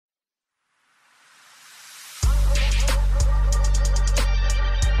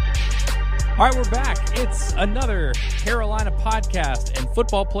All right, we're back. It's another Carolina podcast, and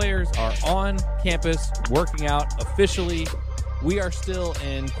football players are on campus working out officially. We are still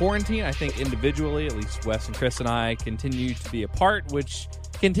in quarantine. I think individually, at least Wes and Chris and I continue to be apart, which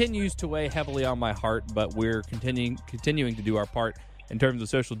continues to weigh heavily on my heart, but we're continuing to do our part in terms of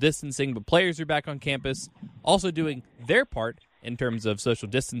social distancing. But players are back on campus, also doing their part in terms of social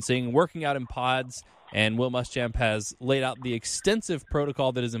distancing, working out in pods, and Will Muschamp has laid out the extensive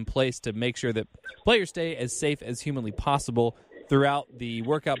protocol that is in place to make sure that players stay as safe as humanly possible throughout the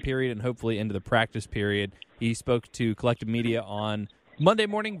workout period and hopefully into the practice period. He spoke to collective media on Monday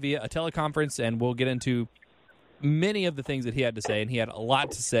morning via a teleconference, and we'll get into many of the things that he had to say, and he had a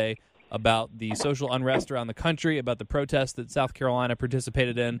lot to say about the social unrest around the country, about the protests that South Carolina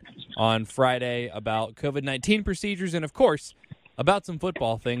participated in on Friday, about COVID-19 procedures, and, of course, about some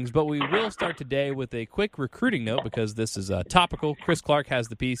football things. But we will start today with a quick recruiting note because this is topical. Chris Clark has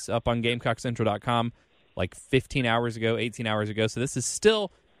the piece up on GamecockCentral.com like 15 hours ago, 18 hours ago. So this is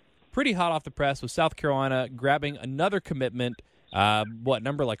still pretty hot off the press with South Carolina grabbing another commitment,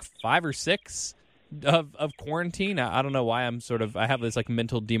 number like 5 or 6 of quarantine. I don't know why I have this like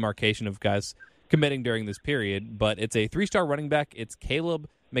mental demarcation of guys committing during this period, but it's a 3-star running back. It's Caleb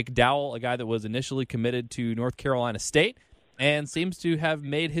McDowell, a guy that was initially committed to North Carolina State and seems to have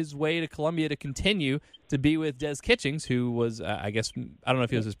made his way to Columbia to continue to be with Des Kitchings, who was, I don't know if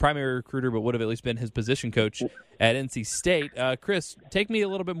he was his primary recruiter, but would have at least been his position coach at NC State. Chris, take me a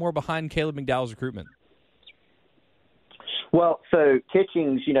little bit more behind Caleb McDowell's recruitment. Well, so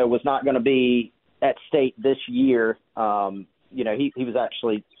Kitchings, was not going to be at State this year. He was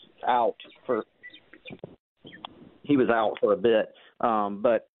actually out for a bit,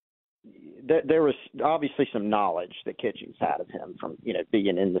 but there was obviously some knowledge that Kitchings had of him from,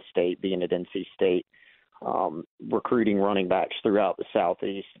 being in the state, being at NC State, recruiting running backs throughout the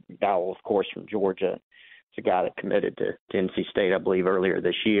Southeast. McDowell, of course, from Georgia. It's a guy that committed to NC State, I believe, earlier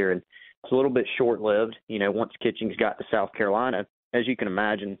this year. And it's a little bit short-lived. Once Kitchings got to South Carolina, as you can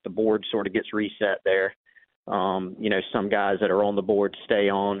imagine, the board sort of gets reset there. Some guys that are on the board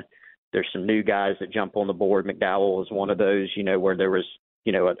stay on. There's some new guys that jump on the board. McDowell was one of those, where there was,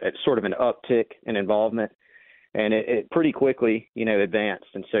 a sort of an uptick in involvement, and it pretty quickly, advanced.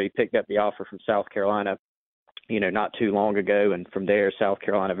 And so he picked up the offer from South Carolina, not too long ago. And from there, South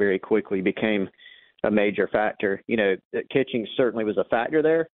Carolina very quickly became a major factor. Kitchings certainly was a factor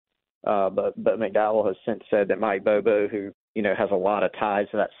there. But McDowell has since said that Mike Bobo, who, has a lot of ties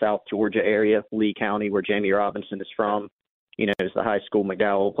to that South Georgia area, Lee County, where Jamie Robinson is from, is the high school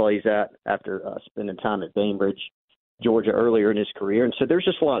McDowell plays at after spending time at Bainbridge, Georgia earlier in his career. And so there's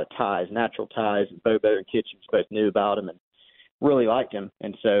just a lot of ties, natural ties. Bobo and Kitchings both knew about him and really liked him.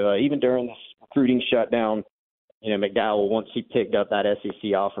 And so even during this recruiting shutdown, McDowell, once he picked up that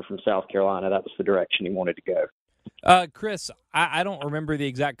SEC offer from South Carolina, that was the direction he wanted to go. Chris, I don't remember the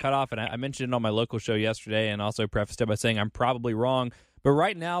exact cutoff, and I mentioned it on my local show yesterday and also prefaced it by saying I'm probably wrong. But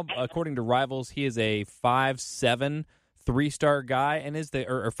right now, according to Rivals, he is a 5'7", 3-star guy, and is the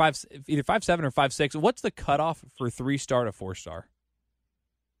or 5 either 5'7" or 5'6". What's the cutoff for 3-star to 4-star?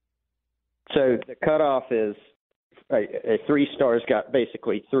 So the cutoff is a 3-star's got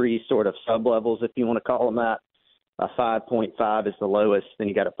basically 3 sort of sub-levels, if you want to call them that. A 5.5 is the lowest, then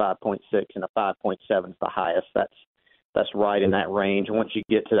you got a 5.6, and a 5.7 is the highest. That's right in that range. Once you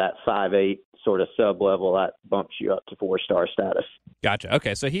get to that 5.8 sort of sub-level, that bumps you up to 4-star status. Gotcha.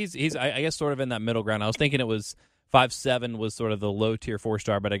 Okay, so he's I guess sort of in that middle ground. I was thinking it was 5'7" was sort of the low-tier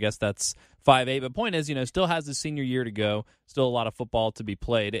 4-star, but I guess that's 5'8". But point is, still has his senior year to go, still a lot of football to be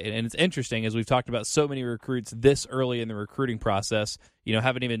played. And it's interesting, as we've talked about so many recruits this early in the recruiting process,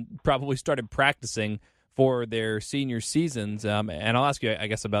 haven't even probably started practicing for their senior seasons. And I'll ask you, I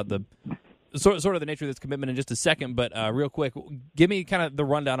guess, about the sort of the nature of this commitment in just a second, but real quick, give me kind of the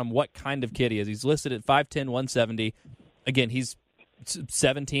rundown on what kind of kid he is. He's listed at 5'10", 170. Again, he's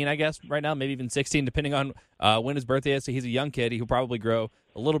 17, I guess, right now, maybe even 16, depending on when his birthday is. So he's a young kid. He'll probably grow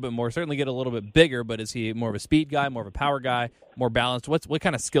a little bit more, certainly get a little bit bigger, but is he more of a speed guy, more of a power guy, more balanced? What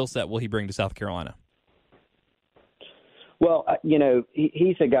kind of skill set will he bring to South Carolina? Well,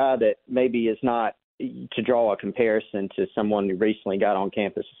 he's a guy that maybe is not, to draw a comparison to someone who recently got on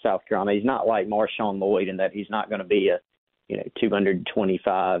campus in South Carolina, he's not like Marshawn Lloyd in that he's not going to be a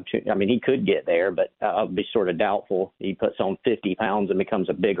 225. I mean, he could get there, but I'll be sort of doubtful. He puts on 50 pounds and becomes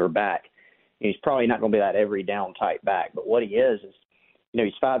a bigger back. He's probably not going to be that every down type back, but what he is,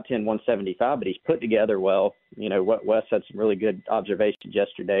 he's 5'10", 175, but he's put together well. Wes had some really good observations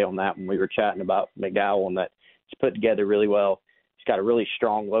yesterday on that when we were chatting about McDowell, and that he's put together really well. He's got a really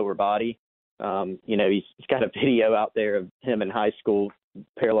strong lower body. He's got a video out there of him in high school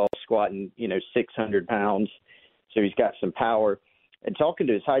parallel squatting, 600 pounds. So he's got some power. And talking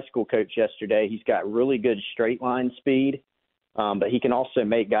to his high school coach yesterday, he's got really good straight line speed, but he can also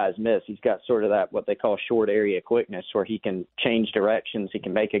make guys miss. He's got sort of that what they call short area quickness, where he can change directions. He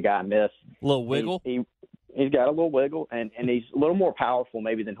can make a guy miss. A little wiggle? He's got a little wiggle, and he's a little more powerful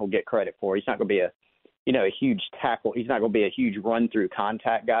maybe than he'll get credit for. He's not going to be a huge tackle. He's not going to be a huge run-through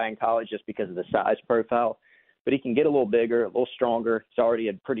contact guy in college just because of the size profile. But he can get a little bigger, a little stronger. He's already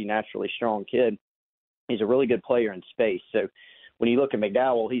a pretty naturally strong kid. He's a really good player in space. So when you look at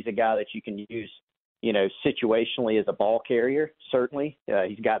McDowell, he's a guy that you can use, situationally as a ball carrier, certainly.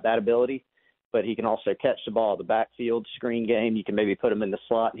 He's got that ability. But he can also catch the ball in the backfield, screen game. You can maybe put him in the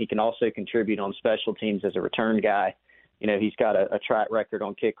slot. He can also contribute on special teams as a return guy. He's got a track record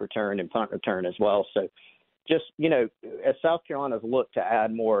on kick return and punt return as well. So just, as South Carolina's looked to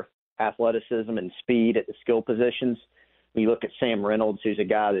add more athleticism and speed at the skill positions, when you look at Sam Reynolds, who's a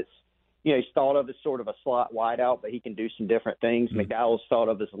guy that's, he's thought of as sort of a slot wideout, but he can do some different things. Mm-hmm. McDowell's thought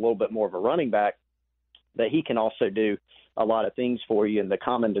of as a little bit more of a running back, but he can also do a lot of things for you. And the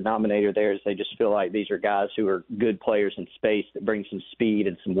common denominator there is they just feel like these are guys who are good players in space that bring some speed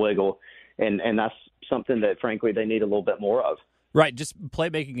and some wiggle. And that's something that, frankly, they need a little bit more of. Right, just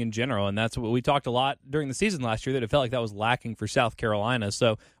playmaking in general, and that's what we talked a lot during the season last year, that it felt like that was lacking for South Carolina.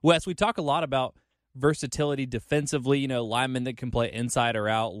 So, Wes, we talk a lot about versatility defensively, linemen that can play inside or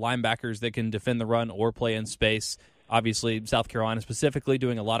out, linebackers that can defend the run or play in space. Obviously, South Carolina specifically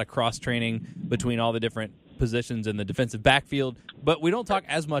doing a lot of cross-training between all the different positions in the defensive backfield. But we don't talk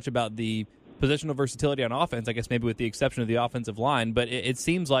as much about the positional versatility on offense, I guess maybe with the exception of the offensive line. But it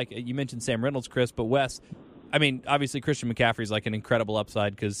seems like, you mentioned Sam Reynolds, Chris, but Wes, obviously Christian McCaffrey's like an incredible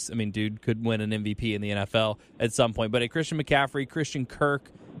upside because, dude could win an MVP in the NFL at some point. But Christian McCaffrey, Christian Kirk,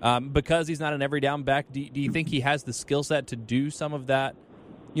 because he's not an every down back, do you think he has the skill set to do some of that,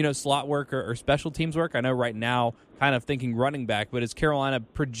 slot work or special teams work? I know right now kind of thinking running back, but is Carolina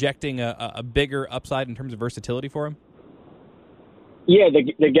projecting a bigger upside in terms of versatility for him? Yeah,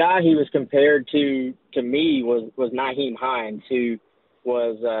 the guy he was compared to me was Nyheim Hines, who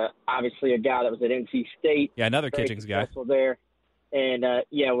was obviously a guy that was at NC State. Yeah, another Kitchings guy. There. And,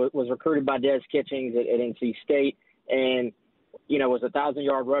 was recruited by Des Kitchings at NC State and, was a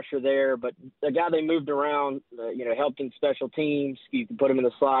 1,000-yard rusher there. But the guy they moved around, helped in special teams. You can put him in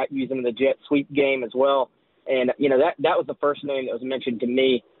the slot, use him in the jet sweep game as well. And, that was the first name that was mentioned to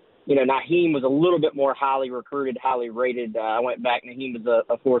me. Nyheim was a little bit more highly recruited, highly rated. I went back. Nyheim was a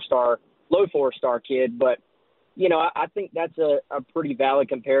low four-star kid. But, I think that's a pretty valid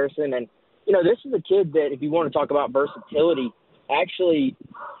comparison. And, this is a kid that, if you want to talk about versatility, actually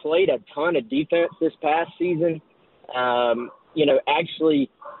played a ton of defense this past season. Actually,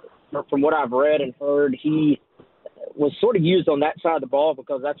 from what I've read and heard, he was sort of used on that side of the ball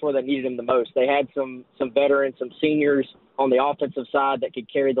because that's where they needed him the most. They had some veterans, some seniors on the offensive side that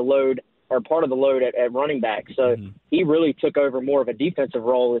could carry the load or part of the load at running back. So he really took over more of a defensive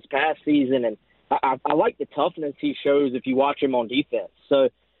role this past season. And I like the toughness he shows if you watch him on defense. So,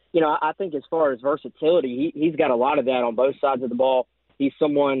 I think as far as versatility, he's got a lot of that on both sides of the ball. He's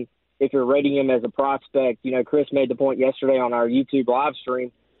someone, if you're rating him as a prospect, Chris made the point yesterday on our YouTube live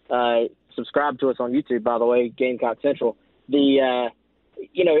stream. Subscribe to us on YouTube, by the way, Gamecock Central.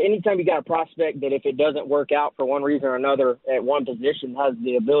 Anytime you got a prospect that if it doesn't work out for one reason or another at one position has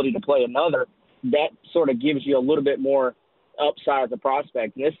the ability to play another, that sort of gives you a little bit more upside as a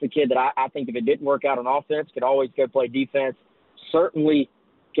prospect. And this is the kid that I think if it didn't work out on offense, could always go play defense, certainly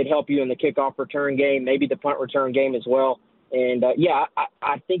could help you in the kickoff return game, maybe the punt return game as well. And,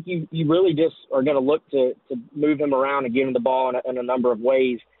 I think you really just are going to look to move him around and give him the ball in a number of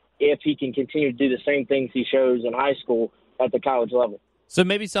ways if he can continue to do the same things he shows in high school at the college level. So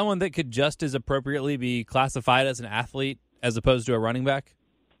maybe someone that could just as appropriately be classified as an athlete as opposed to a running back?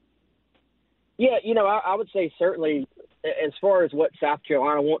 Yeah, I would say certainly as far as what South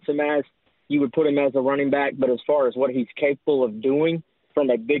Carolina wants him as, you would put him as a running back. But as far as what he's capable of doing from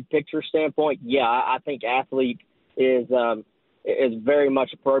a big picture standpoint, yeah, I think athlete is very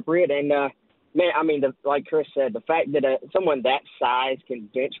much appropriate. And, like Chris said, the fact that someone that size can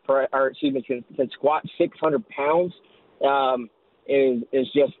can squat 600 pounds is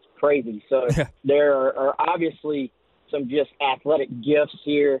just crazy. So there are obviously some just athletic gifts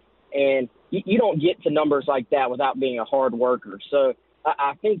here, and you don't get to numbers like that without being a hard worker. So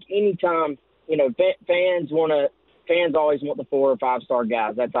I think anytime, fans always want the 4 or 5 star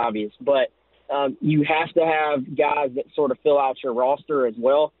guys. That's obvious, but you have to have guys that sort of fill out your roster as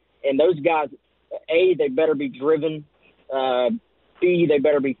well. And those guys, A, they better be driven. B, they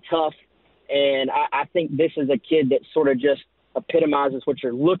better be tough. And I think this is a kid that sort of just epitomizes what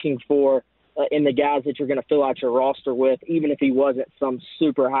you're looking for in the guys that you're going to fill out your roster with, even if he wasn't some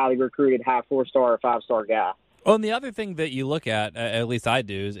super highly recruited high 4-star or 5-star guy. Well, and the other thing that you look at least I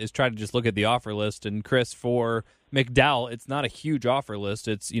do, is try to just look at the offer list. And Chris, for McDowell, it's not a huge offer list.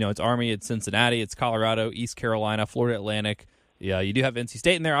 It's it's Army, it's Cincinnati, it's Colorado, East Carolina, Florida Atlantic. Yeah, you do have NC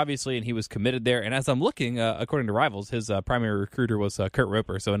State in there, obviously, and he was committed there. And as I'm looking, according to Rivals, his primary recruiter was Kurt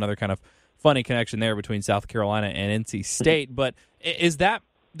Roper, so another kind of funny connection there between South Carolina and NC State. But does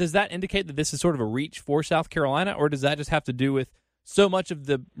that indicate that this is sort of a reach for South Carolina, or does that just have to do with so much of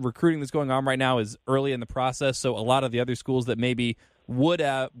the recruiting that's going on right now is early in the process, so a lot of the other schools that maybe would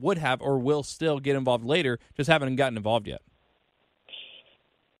have or will still get involved later just haven't gotten involved yet?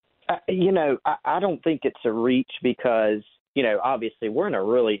 I don't think it's a reach because, obviously we're in a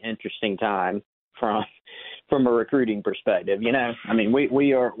really interesting time from a recruiting perspective. I mean,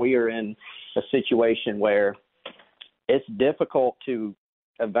 we are in a situation where it's difficult to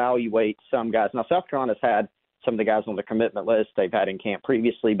evaluate some guys. Now, South Carolina's had some of the guys on the commitment list they've had in camp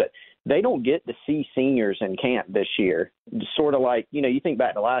previously, but they don't get to see seniors in camp this year. Sort of like, you think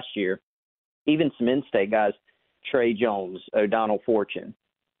back to last year, even some in-state guys, Trey Jones, O'Donnell Fortune,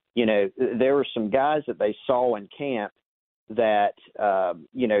 there were some guys that they saw in camp that,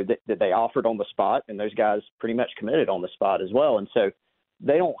 that they offered on the spot, and those guys pretty much committed on the spot as well. And so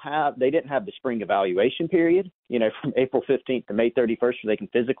they didn't have the spring evaluation period, from April 15th to May 31st, where they can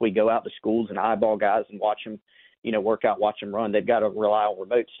physically go out to schools and eyeball guys and watch them, work out, watch them run. They've got to rely on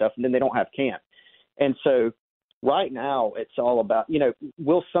remote stuff, and then they don't have camp. And so right now it's all about,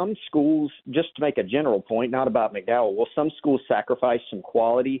 will some schools, just to make a general point, not about McDowell, will some schools sacrifice some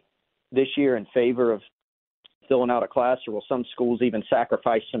quality this year in favor of filling out a class, or will some schools even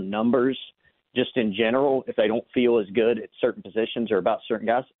sacrifice some numbers just in general if they don't feel as good at certain positions or about certain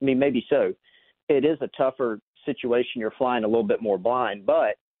guys? I mean, maybe so. It is a tougher situation. You're flying a little bit more blind.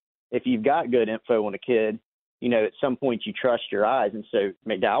 But if you've got good info on a kid, at some point you trust your eyes. And so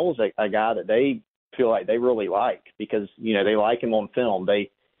McDowell's a guy that they feel like they really like because, they like him on film. They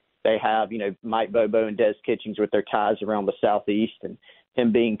have, Mike Bobo and Des Kitchings with their ties around the Southeast, and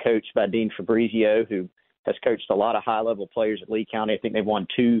him being coached by Dean Fabrizio, who has coached a lot of high-level players at Lee County. I think they've won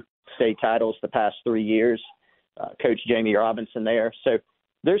 2 state titles the past 3 years. Coach Jamie Robinson there. So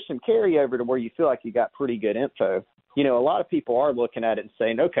there's some carryover to where you feel like you got pretty good info. A lot of people are looking at it and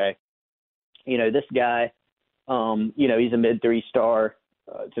saying, okay, this guy, he's a mid 3-star.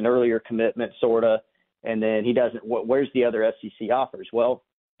 It's an earlier commitment, sort of. And then he doesn't, where's the other SEC offers? Well,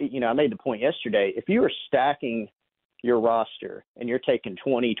 I made the point yesterday. If you are stacking your roster and you're taking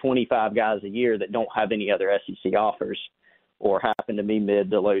 20, 25 guys a year that don't have any other SEC offers or happen to be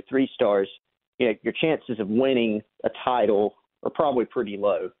mid to low 3-stars, your chances of winning a title are probably pretty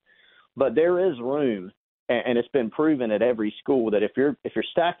low. But there is room, and it's been proven at every school that if you're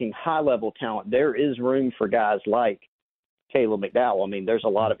stacking high-level talent, there is room for guys like Caleb McDowell. I mean, there's a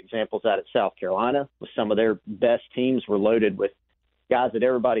lot of examples out at South Carolina with some of their best teams were loaded with guys that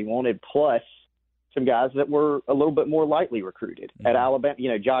everybody wanted, plus some guys that were a little bit more lightly recruited. At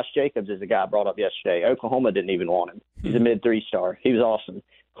Alabama, Josh Jacobs is a guy I brought up yesterday. Oklahoma didn't even want him. He's a mid 3-star. He was awesome.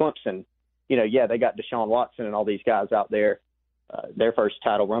 Clemson, they got Deshaun Watson and all these guys out there, their first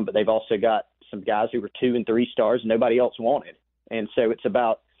title run, but they've also got some guys who were 2 and 3 stars and nobody else wanted. And so it's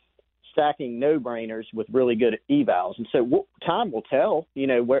about stacking no-brainers with really good evals. And so time will tell,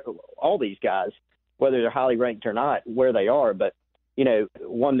 where all these guys, whether they're highly ranked or not, where they are. But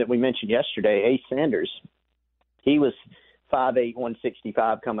one that we mentioned yesterday, Ace Sanders, he was 5'8",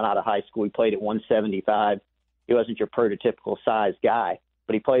 165 coming out of high school. He played at 175. He wasn't your prototypical size guy,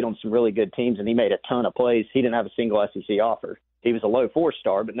 but he played on some really good teams, and he made a ton of plays. He didn't have a single SEC offer. He was a low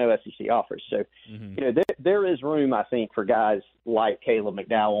 4-star, but no SEC offers. So, there is room, I think, for guys like Caleb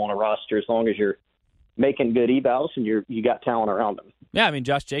McDowell on a roster as long as you're making good evals and you got talent around them. Yeah, I mean,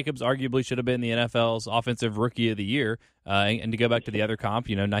 Josh Jacobs arguably should have been the NFL's Offensive Rookie of the Year. And to go back to the other comp,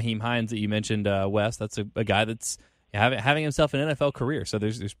 Nyheim Hines that you mentioned, Wes, that's a guy that's having himself an NFL career. So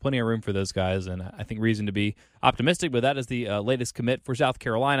there's plenty of room for those guys, and I think reason to be optimistic. But that is the latest commit for South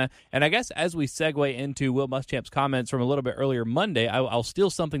Carolina. And I guess as we segue into Will Muschamp's comments from a little bit earlier Monday, I'll steal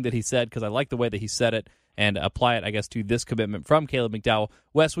something that he said because I like the way that he said it and apply it, I guess, to this commitment from Caleb McDowell.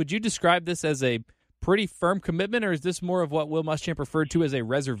 Wes, would you describe this as a pretty firm commitment, or is this more of what Will Muschamp referred to as a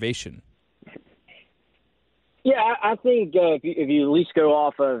reservation? Yeah, I think if you at least go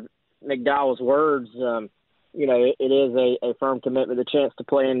off of McDowell's words, it is a firm commitment. The chance to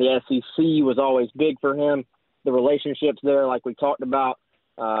play in the SEC was always big for him. The relationships there, like we talked about,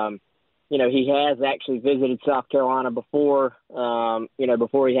 he has actually visited South Carolina before,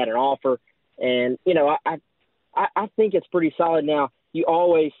 before he had an offer. And, you know, I think it's pretty solid. Now, you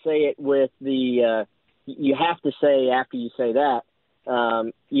always say it with the you have to say after you say that,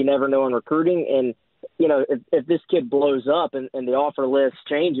 you never know in recruiting. And, you know, if this kid blows up and the offer list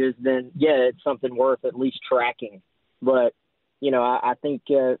changes, then, yeah, it's something worth at least tracking. But, you know, I think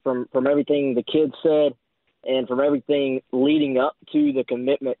from everything the kid said and from everything leading up to the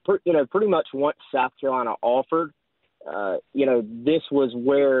commitment, you know, pretty much once South Carolina offered, you know, this was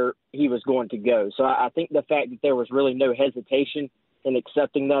where he was going to go. So I think the fact that there was really no hesitation in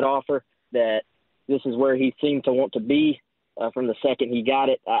accepting that offer, that this is where he seemed to want to be from the second he got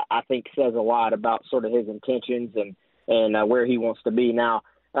it, I think says a lot about sort of his intentions and where he wants to be. Now,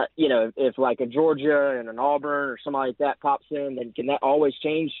 you know, if like a Georgia and an Auburn or somebody like that pops in, then can that always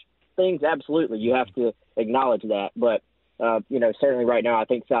change things? Absolutely. You have to acknowledge that. But, you know, certainly right now I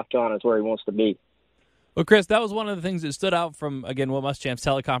think South Carolina is where he wants to be. Well, Chris, that was one of the things that stood out from, again, Will Muschamp's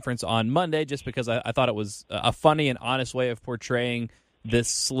teleconference on Monday, just because I thought it was a funny and honest way of portraying this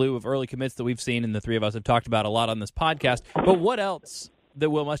slew of early commits that we've seen and the three of us have talked about a lot on this podcast. But what else that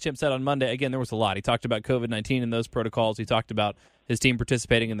Will Muschamp said on Monday? Again, there was a lot. He talked about COVID-19 and those protocols. He talked about his team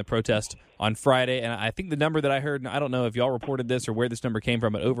participating in the protest on Friday. And I think the number that I heard, and I don't know if y'all reported this or where this number came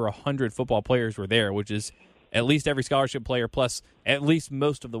from, but over 100 football players were there, which is at least every scholarship player plus at least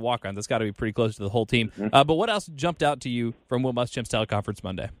most of the walk-ons. That's got to be pretty close to the whole team. But what else jumped out to you from Will Muschamp's teleconference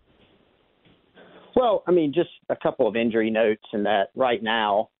Monday? Well, I mean, just a couple of injury notes in that right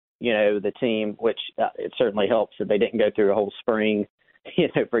now, you know, the team, which it certainly helps that they didn't go through a whole spring. You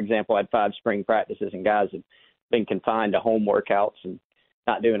know, for example, had 5 spring practices and guys have been confined to home workouts and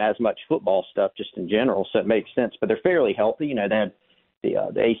not doing as much football stuff just in general. So it makes sense, but they're fairly healthy. You know, they had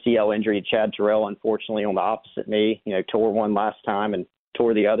the ACL injury of Chad Terrell, unfortunately, on the opposite knee, you know, tore one last time and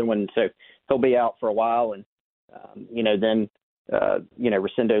tore the other one. So he'll be out for a while. And, you know, then, you know,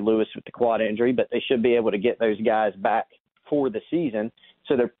 Rosendo Lewis with the quad injury, but they should be able to get those guys back for the season.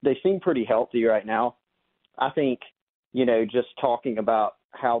 So they seem pretty healthy right now. I think, you know, just talking about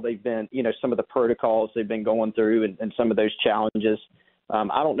how they've been, you know, some of the protocols they've been going through and some of those challenges.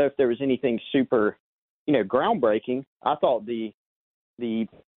 I don't know if there was anything super, you know, groundbreaking. I thought the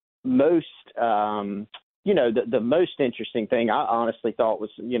most, you know, the most interesting thing I honestly thought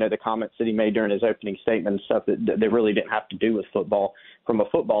was, you know, the comments that he made during his opening statement and stuff that really didn't have to do with football. From a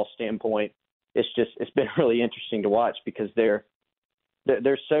football standpoint, it's been really interesting to watch because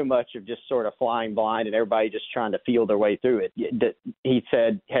there's so much of just sort of flying blind and everybody just trying to feel their way through it. That he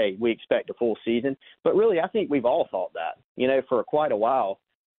said, hey, we expect a full season. But really, I think we've all thought that. You know, for quite a while,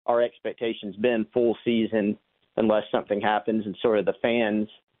 our expectation's been full season unless something happens, and sort of the fans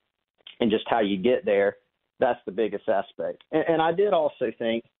and just how you get there, that's the biggest aspect. And I did also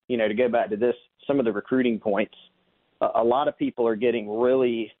think, you know, to go back to this, some of the recruiting points, a lot of people are getting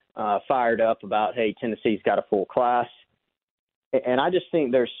really fired up about, hey, Tennessee's got a full class. And I just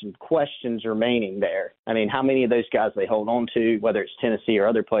think there's some questions remaining there. I mean, how many of those guys they hold on to, whether it's Tennessee or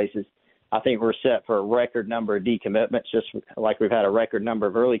other places. I think we're set for a record number of decommitments, just like we've had a record number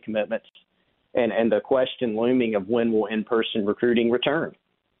of early commitments. And the question looming of when will in-person recruiting return?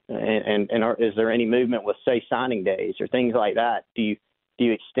 And is there any movement with, say, signing days or things like that? Do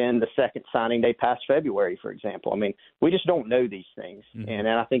you extend the second signing day past February, for example? I mean, we just don't know these things. Mm-hmm. And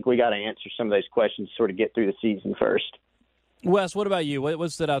I think we got to answer some of those questions to sort of get through the season first. Wes, what about you?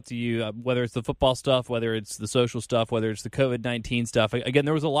 What stood out to you, whether it's the football stuff, whether it's the social stuff, whether it's the COVID-19 stuff? Again,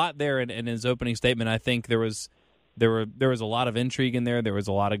 there was a lot there in his opening statement. I think there was a lot of intrigue in there. There was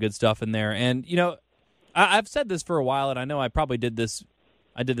a lot of good stuff in there. And, you know, I've said this for a while, and I know I probably did this,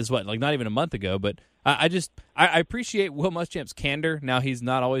 like not even a month ago, but I appreciate Will Muschamp's candor. Now, he's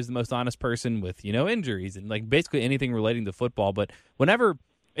not always the most honest person with, you know, injuries and like basically anything relating to football. But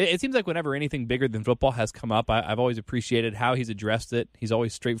it seems like whenever anything bigger than football has come up, I've always appreciated how he's addressed it. He's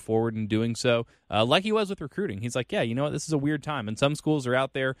always straightforward in doing so, like he was with recruiting. He's like, yeah, you know what, this is a weird time, and some schools are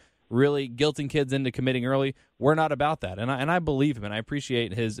out there really guilting kids into committing early. We're not about that, and I believe him, and I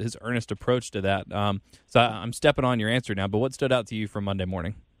appreciate his earnest approach to that. So I'm stepping on your answer now, but what stood out to you from Monday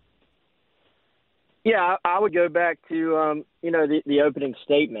morning? Yeah, I would go back to you know, the opening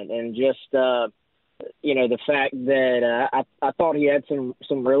statement and just you know, the fact that I thought he had some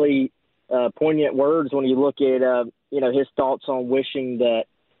really poignant words when you look at you know, his thoughts on wishing that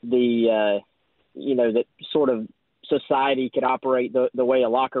the you know, that sort of society could operate the way a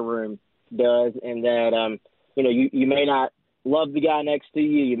locker room does, and that you know, you may not love the guy next to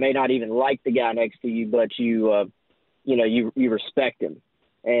you, you may not even like the guy next to you, but you know, you respect him.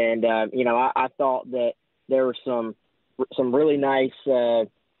 And you know, I thought that there were some really nice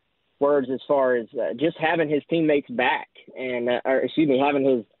words as far as just having his teammates back, and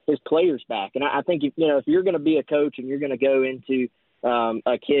having his players back. And I think if you're going to be a coach and you're going to go into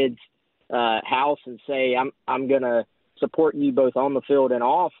a kid's house and say I'm going to support you both on the field and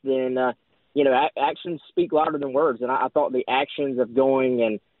off, then actions speak louder than words. And I thought the actions of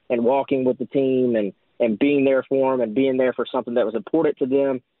going and walking with the team and being there for them and being there for something that was important to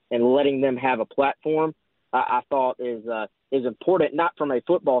them and letting them have a platform, I thought is important, not from a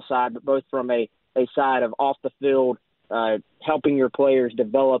football side, but both from a side of off the field, helping your players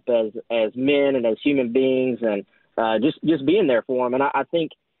develop as men and as human beings, and just being there for them. And I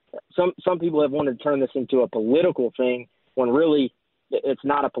think some people have wanted to turn this into a political thing when really it's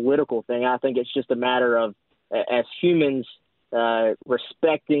not a political thing. I think it's just a matter of, as humans,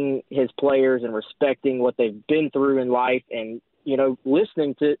 respecting his players and respecting what they've been through in life, and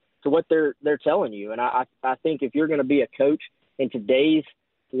listening to what they're telling you. And I think if you're going to be a coach in today's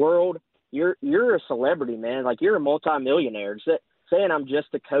world, you're a celebrity, man. Like, you're a multimillionaire. Saying I'm just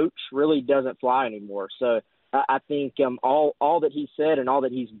a coach really doesn't fly anymore. So I think all that he said and all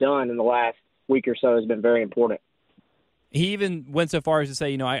that he's done in the last week or so has been very important. He even went so far as to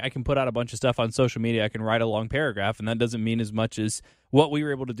say, I can put out a bunch of stuff on social media. I can write a long paragraph, and that doesn't mean as much as what we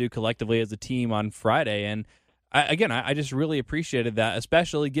were able to do collectively as a team on Friday. And I just really appreciated that,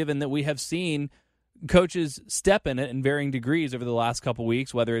 especially given that we have seen coaches step in it in varying degrees over the last couple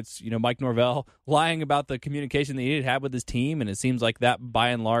weeks, whether it's, Mike Norvell lying about the communication that he did have with his team, and it seems like that by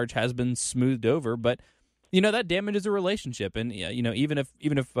and large has been smoothed over. But, that damages a relationship. And, even if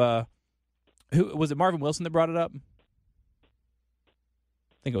who was it, Marvin Wilson that brought it up? I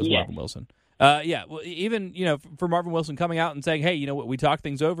think it was Marvin Wilson. Even, for Marvin Wilson coming out and saying, hey, we talked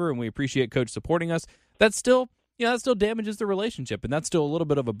things over and we appreciate Coach supporting us, that still damages the relationship, and that's still a little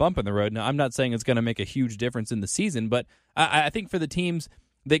bit of a bump in the road. Now, I'm not saying it's going to make a huge difference in the season, but I think for the teams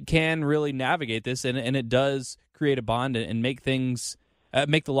that can really navigate this, and it does create a bond and make things,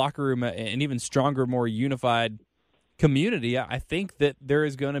 make the locker room an even stronger, more unified community, I think that there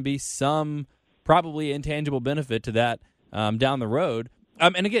is going to be some probably intangible benefit to that down the road.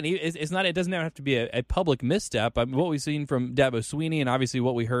 And again, it doesn't have to be a public misstep. What we've seen from Dabo Swinney, and obviously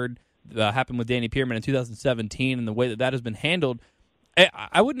what we heard happen with Danny Pearman in 2017, and the way that has been handled,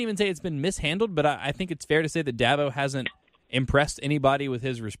 I wouldn't even say it's been mishandled, but I think it's fair to say that Dabo hasn't impressed anybody with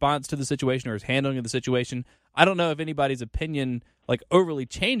his response to the situation or his handling of the situation. I don't know if anybody's opinion overly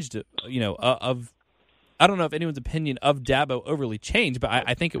changed. I don't know if anyone's opinion of Dabo overly changed, but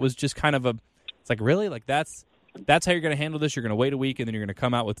I think it was just kind of it's like, really, that's how you're going to handle this. You're going to wait a week, and then you're going to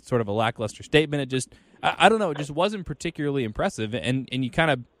come out with sort of a lackluster statement. It just, I don't know, it just wasn't particularly impressive. And you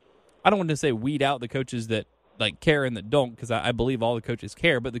kind of, I don't want to say weed out the coaches that care and that don't, because I believe all the coaches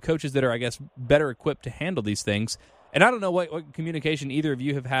care, but the coaches that are, I guess, better equipped to handle these things. And I don't know what communication either of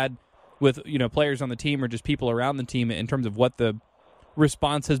you have had with players on the team or just people around the team in terms of what the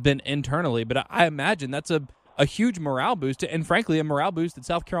response has been internally, but I imagine that's a huge morale boost, and frankly, a morale boost that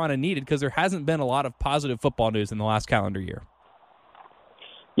South Carolina needed, because there hasn't been a lot of positive football news in the last calendar year.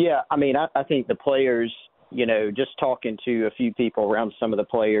 Yeah, I think the players, just talking to a few people around some of the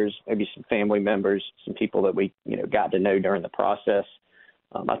players, maybe some family members, some people that we, got to know during the process,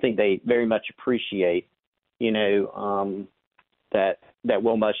 I think they very much appreciate, that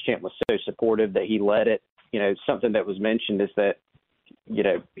Will Muschamp was so supportive, that he led it. Something that was mentioned is that,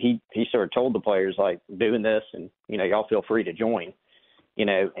 he sort of told the players, doing this, and, y'all feel free to join,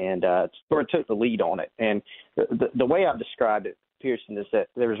 and sort of took the lead on it. And the way I've described it, Pearson, is that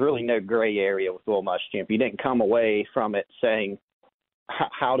there was really no gray area with Will Muschamp. He didn't come away from it saying,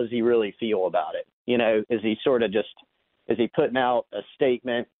 how does he really feel about it? Is he sort of is he putting out a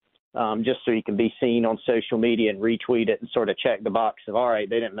statement just so he can be seen on social media and retweet it and sort of check the box of, all right,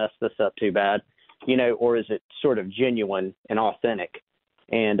 they didn't mess this up too bad, or is it sort of genuine and authentic?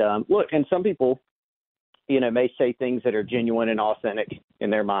 And look, and some people, may say things that are genuine and authentic in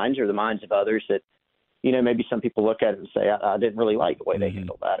their minds or the minds of others that, maybe some people look at it and say, I didn't really like the way they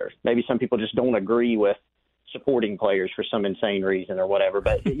handled that. Or maybe some people just don't agree with supporting players for some insane reason or whatever.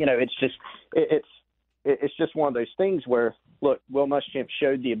 But, it's just one of those things where, look, Will Muschamp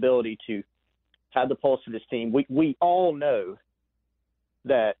showed the ability to have the pulse of his team. We all know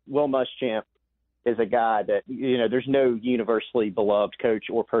that Will Muschamp is a guy that, there's no universally beloved coach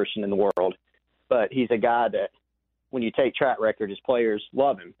or person in the world, but he's a guy that when you take track record, his players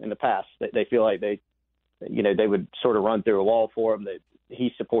love him in the past. They feel like they would sort of run through a wall for him, that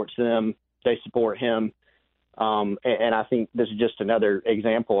he supports them, they support him. And I think this is just another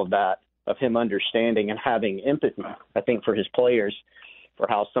example of that, of him understanding and having empathy, I think, for his players, for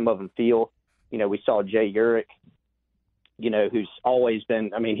how some of them feel. We saw Jay Urich, who's always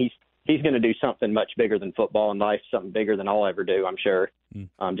been, he's going to do something much bigger than football in life, something bigger than I'll ever do, I'm sure,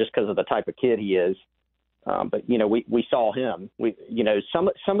 just because of the type of kid he is. But, you know, we saw him.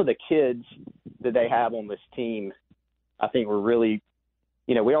 Some of the kids that they have on this team, I think were really,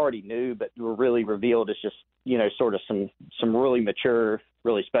 you know, we already knew, but were really revealed as just, you know, sort of some really mature,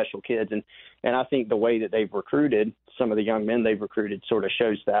 really special kids. And I think the way that they've recruited, some of the young men they've recruited sort of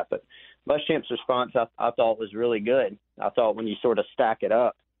shows that. But Muschamp's response, I thought was really good. I thought when you sort of stack it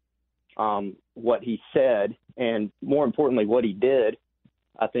up, what he said and more importantly, what he did,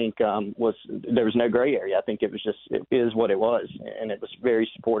 I think there was no gray area. I think it is what it was, and it was very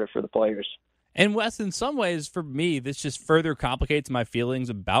supportive for the players. And Wes, in some ways, for me, this just further complicates my feelings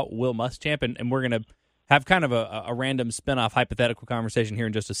about Will Muschamp, and we're going to have kind of a random spinoff hypothetical conversation here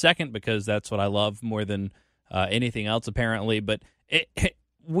in just a second because that's what I love more than anything else, apparently. But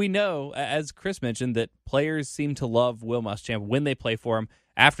we know, as Chris mentioned, that players seem to love Will Muschamp when they play for him.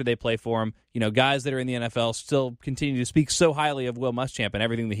 After they play for him, you know, guys that are in the NFL still continue to speak so highly of Will Muschamp and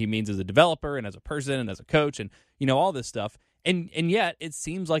everything that he means as a developer and as a person and as a coach and, you know, all this stuff. And yet it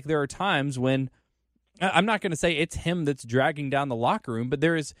seems like there are times when I'm not going to say it's him that's dragging down the locker room, but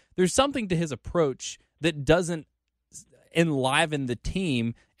there's something to his approach that doesn't enliven the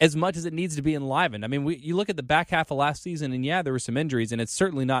team as much as it needs to be enlivened. I mean, you look at the back half of last season, and yeah, there were some injuries, and it's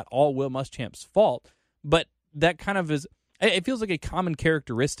certainly not all Will Muschamp's fault, but that kind of is. It feels like a common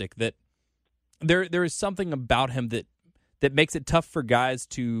characteristic that there is something about him that makes it tough for guys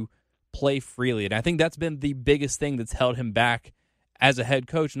to play freely, and I think that's been the biggest thing that's held him back as a head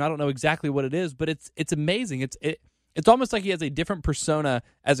coach. And I don't know exactly what it is, but it's amazing. It's almost like he has a different persona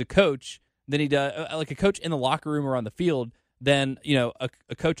as a coach than he does, like a coach in the locker room or on the field, than, you know,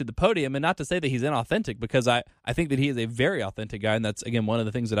 a coach at the podium. And not to say that he's inauthentic, because I think that he is a very authentic guy, and that's, again, one of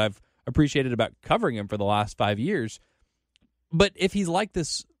the things that I've appreciated about covering him for the last 5 years. But if he's like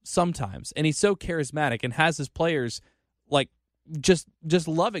this sometimes, and he's so charismatic and has his players like just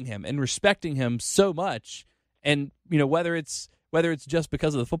loving him and respecting him so much, and, you know, whether it's just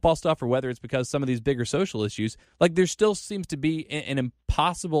because of the football stuff or whether it's because some of these bigger social issues, like there still seems to be an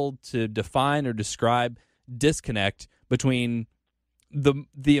impossible to define or describe disconnect between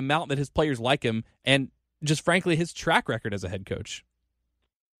the amount that his players like him and just frankly his track record as a head coach.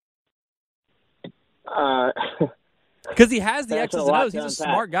 Because he has the X's and O's. He's a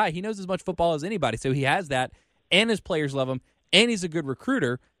smart guy. He knows as much football as anybody, so he has that, and his players love him, and he's a good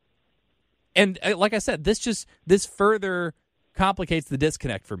recruiter. And like I said, this further complicates the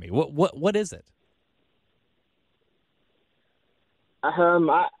disconnect for me. What is it? I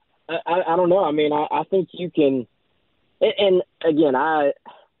don't know. I mean, I think you can, and again, I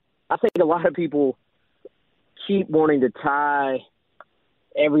think a lot of people keep wanting to tie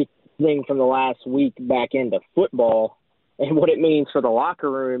everything from the last week back into football and what it means for the locker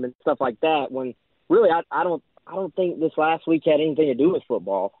room and stuff like that, when really I don't think this last week had anything to do with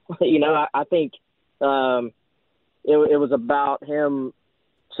football. You know, I think it was about him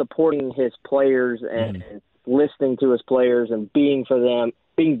supporting his players and listening to his players and being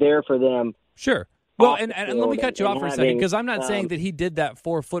there for them. Sure. Well, and let me cut you off for a second, because I'm not saying that he did that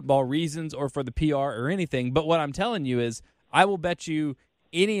for football reasons or for the PR or anything, but what I'm telling you is I will bet you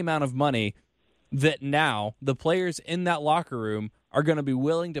any amount of money that now the players in that locker room are going to be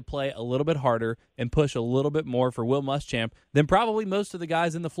willing to play a little bit harder and push a little bit more for Will Muschamp than probably most of the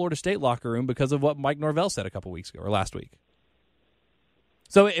guys in the Florida State locker room, because of what Mike Norvell said a couple weeks ago or last week.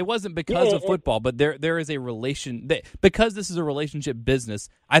 So it wasn't because of football, but there is a relation because this is a relationship business.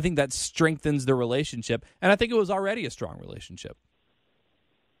 I think that strengthens the relationship, and I think it was already a strong relationship.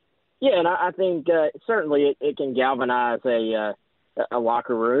 Yeah, and I think certainly it can galvanize a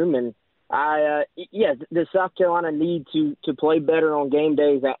locker room, and does South Carolina need to play better on game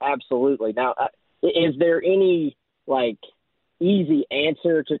days? Absolutely. Now, is there any easy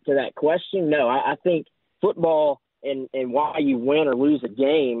answer to that question? No, I think football and why you win or lose a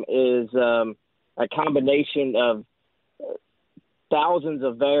game is a combination of thousands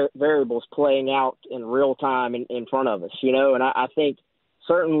of variables playing out in real time in front of us, you know, and I think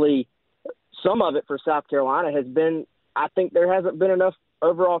certainly some of it for South Carolina has been, I think there hasn't been enough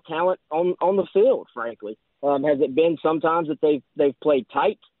overall talent on the field, frankly. Has it been sometimes that they've played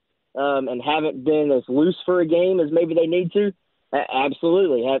tight and haven't been as loose for a game as maybe they need to?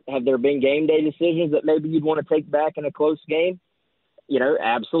 Absolutely. Have there been game day decisions that maybe you'd want to take back in a close game? You know,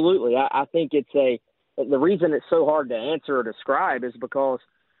 absolutely. I think the reason it's so hard to answer or describe is because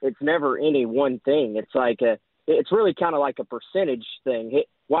it's never any one thing. It's it's really kind of like a percentage thing.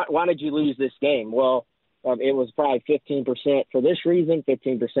 Why did you lose this game? Well, it was probably 15% for this reason,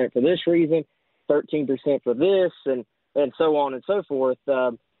 15% for this reason, 13% for this, and so on and so forth.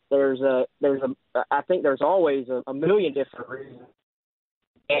 I think there's always a million different reasons.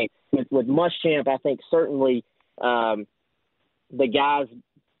 With Muschamp, I think certainly the guys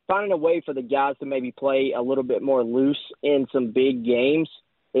finding a way for the guys to maybe play a little bit more loose in some big games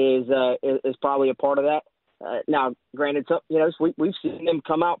is probably a part of that. Now, granted, we've seen them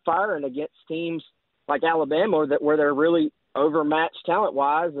come out firing against teams like Alabama where they're really overmatched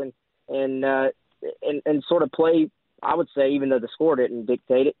talent-wise and sort of play, I would say, even though the score didn't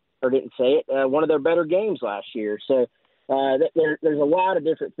dictate it or didn't say it, one of their better games last year. So there's a lot of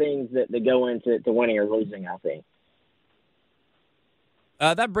different things that go into winning or losing, I think.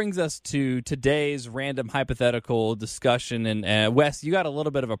 That brings us to today's random hypothetical discussion. And Wes, you got a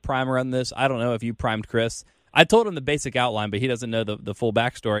little bit of a primer on this. I don't know if you primed Chris. I told him the basic outline, but he doesn't know the full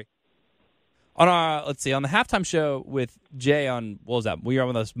backstory. On the halftime show with Jay on, what was that? Were you on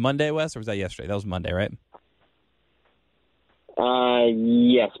with us Monday, Wes, or was that yesterday? That was Monday, right?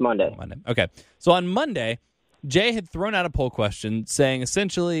 Yes, Monday. Okay. So on Monday, Jay had thrown out a poll question saying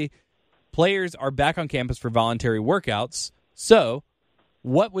essentially players are back on campus for voluntary workouts. So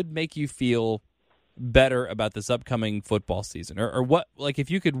what would make you feel better about this upcoming football season? Or what, like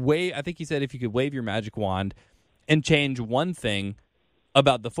if you could wave, I think he said if you could wave your magic wand and change one thing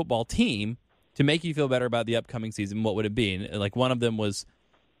about the football team to make you feel better about the upcoming season, what would it be? And like one of them was,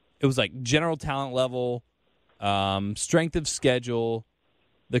 it was like general talent level, strength of schedule,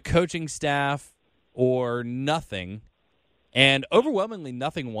 the coaching staff, or nothing. And overwhelmingly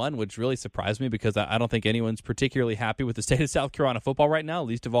nothing won, which really surprised me because I don't think anyone's particularly happy with the state of South Carolina football right now,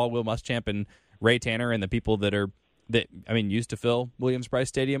 least of all Will Muschamp and Ray Tanner and the people that used to fill Williams-Brice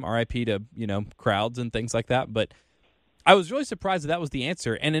Stadium, RIP to, crowds and things like that. But I was really surprised that was the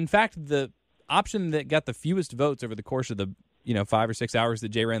answer. And in fact, the option that got the fewest votes over the course of the 5 or 6 hours that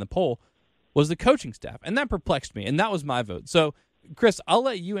Jay ran the poll was the coaching staff. And that perplexed me, and that was my vote. So, Chris, I'll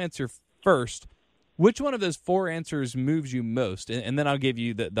let you answer first. Which one of those four answers moves you most? And then I'll give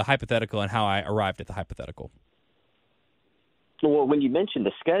you the hypothetical and how I arrived at the hypothetical. Well, when you mentioned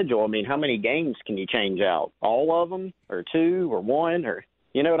the schedule, I mean, how many games can you change out? All of them, or two, or one, or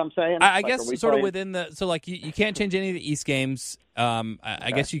you know what I'm saying? I guess sort of within you can't change any of the East games.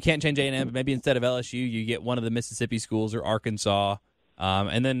 I guess you can't change A&M, but maybe instead of LSU, you get one of the Mississippi schools or Arkansas.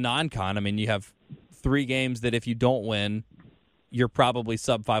 And then non-con, I mean, you have 3 games that if you don't win, you're probably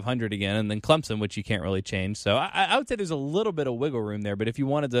sub 500 again, and then Clemson, which you can't really change. So I would say there's a little bit of wiggle room there, but if you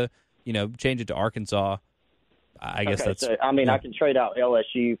wanted to, change it to Arkansas, I guess that's... So, I mean, I can trade out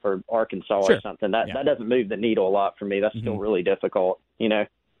LSU for Arkansas or something. That doesn't move the needle a lot for me. That's still really difficult, I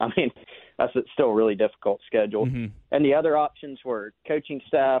mean, that's still a really difficult schedule. Mm-hmm. And the other options were coaching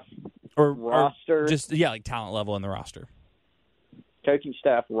staff, or roster. Or just, like talent level in the roster. Coaching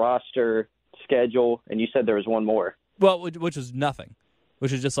staff, roster, schedule, and you said there was one more. Well, which was nothing.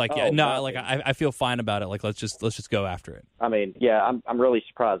 Which is just like, I feel fine about it. Like, let's just go after it. I mean, I'm really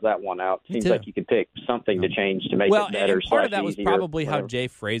surprised that one out. Seems like you could pick something to change to make it better. And part of that was probably how Jay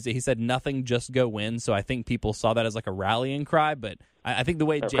phrased it. He said nothing, just go win. So I think people saw that as like a rallying cry. But I think the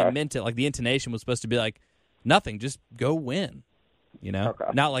way Jay meant it, like the intonation was supposed to be like, nothing, just go win.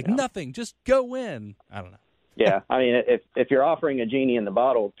 Not like nothing, just go win. I don't know. Yeah, I mean, if you're offering a genie in the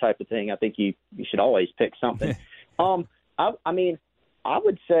bottle type of thing, I think you should always pick something. I mean, I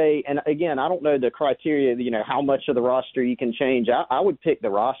would say, and again, I don't know the criteria, how much of the roster you can change. I would pick the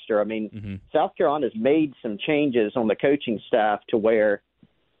roster. I mean, South Carolina's made some changes on the coaching staff to where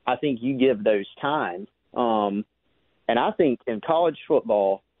I think you give those time. And I think in college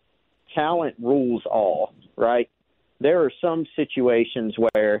football, talent rules all, right? There are some situations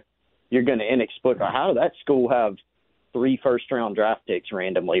where you're going to inexplicably, how did that school have 3 first-round draft picks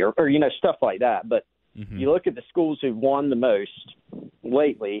randomly or stuff like that. But you look at the schools who've won the most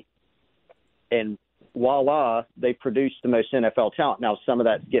lately, and voila, they produced the most NFL talent. Now, some of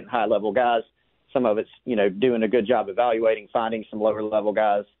that's getting high-level guys. Some of it's, doing a good job evaluating, finding some lower-level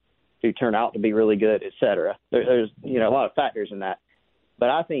guys who turn out to be really good, et cetera. There's, a lot of factors in that. But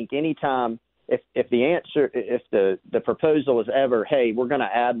I think anytime if the proposal is ever, hey, we're going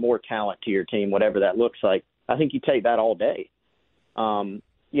to add more talent to your team, whatever that looks like, I think you take that all day. I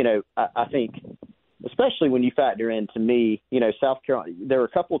think – especially when you factor in, to me, South Carolina, there were a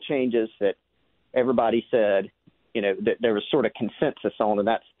couple changes that everybody said, that there was sort of consensus on, and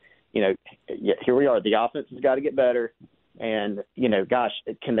that's, here we are. The offense has got to get better. And, gosh,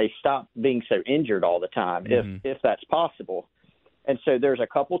 can they stop being so injured all the time if that's possible? And so there's a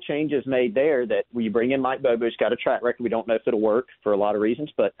couple changes made there that we bring in Mike Bobo's got a track record. We don't know if it'll work for a lot of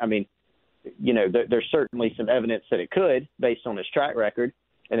reasons, but, I mean, there's certainly some evidence that it could based on his track record.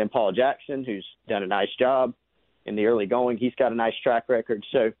 And then Paul Jackson, who's done a nice job in the early going, he's got a nice track record.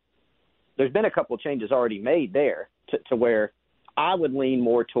 So there's been a couple of changes already made there to where I would lean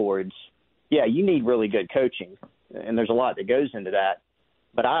more towards, yeah, you need really good coaching, and there's a lot that goes into that.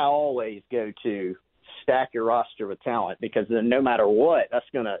 But I always go to stack your roster with talent, because then no matter what, that's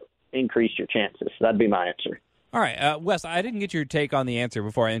going to increase your chances. That'd be my answer. All right, Wes, I didn't get your take on the answer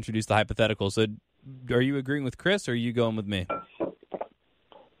before I introduced the hypothetical. So are you agreeing with Chris, or are you going with me?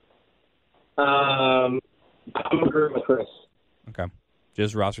 I'm agreeing with Chris. Okay,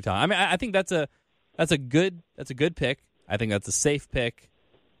 just roster talent. I mean, I think that's a good pick. I think that's a safe pick,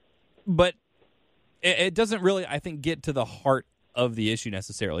 but it doesn't really, I think, get to the heart of the issue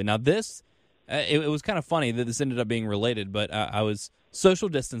necessarily. Now, this it was kind of funny that this ended up being related, but I was social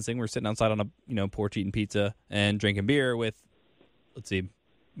distancing. We're sitting outside on a porch eating pizza and drinking beer with, let's see,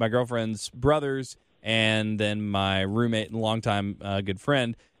 my girlfriend's brothers and then my roommate and longtime good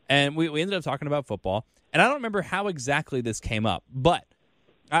friend. And we ended up talking about football. And I don't remember how exactly this came up, but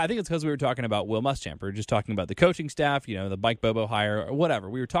I think it's because we were talking about Will Muschamp. We were just talking about the coaching staff, the Mike Bobo hire or whatever.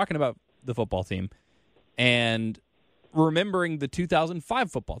 We were talking about the football team and remembering the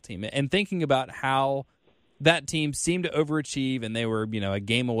 2005 football team and thinking about how that team seemed to overachieve, and they were, a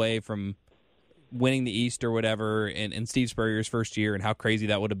game away from winning the East or whatever in Steve Spurrier's first year, and how crazy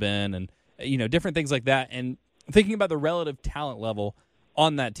that would have been, and different things like that, and thinking about the relative talent level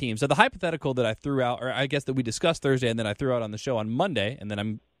on that team. So the hypothetical that I threw out, or I guess that we discussed Thursday and then I threw out on the show on Monday, and then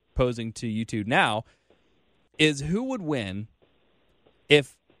I'm posing to you two now, is who would win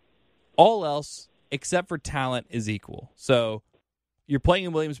if all else except for talent is equal. So you're playing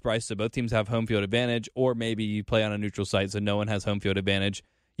in Williams-Brice, so both teams have home field advantage, or maybe you play on a neutral site so no one has home field advantage.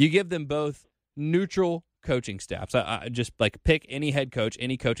 You give them both neutral coaching staffs. I just pick any head coach,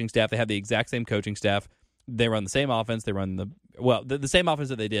 any coaching staff. They have the exact same coaching staff. They run the same offense. They run the same offense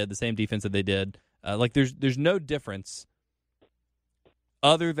that they did, the same defense that they did. There's no difference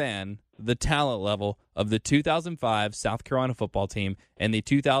other than the talent level of the 2005 South Carolina football team and the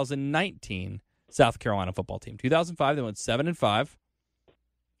 2019 South Carolina football team. 2005, they went 7-5,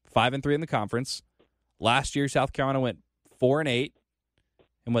 5-3 in the conference. Last year, South Carolina went 4-8,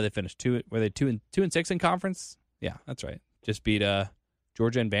 and they finished 2-6 in conference. Yeah, that's right. Just beat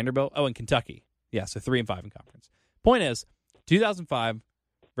Georgia and Vanderbilt. Oh, and Kentucky. Yeah, so 3-5 in conference. Point is, 2005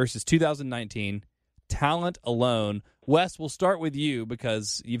 versus 2019, talent alone. Wes, we'll start with you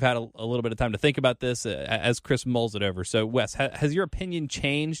because you've had a little bit of time to think about this as Chris mulls it over. So, Wes, has your opinion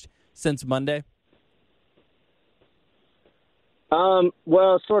changed since Monday?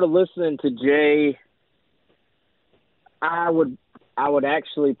 Well, sort of listening to Jay, I would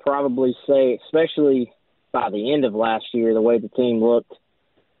actually probably say, especially by the end of last year, the way the team looked,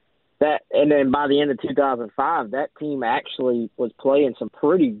 and then by the end of 2005, that team actually was playing some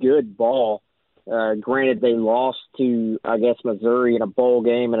pretty good ball. Granted, they lost to, I guess, Missouri in a bowl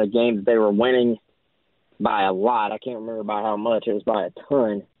game, and a game that they were winning by a lot. I can't remember by how much. It was by a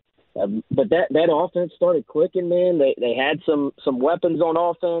ton. But that offense started clicking, man. They had some weapons on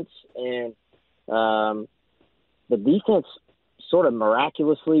offense, and the defense sort of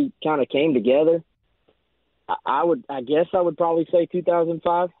miraculously kind of came together. I guess I would probably say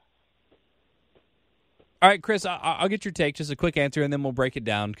 2005. All right, Chris, I'll get your take, just a quick answer, and then we'll break it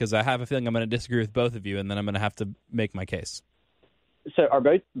down because I have a feeling I'm going to disagree with both of you, and then I'm going to have to make my case. So are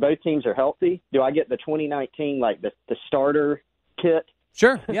both teams are healthy? Do I get the 2019, the starter kit?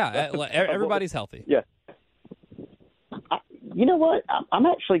 Sure, yeah. Everybody's healthy. Yeah. You know what? I'm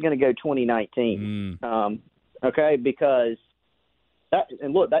actually going to go 2019. Okay, because that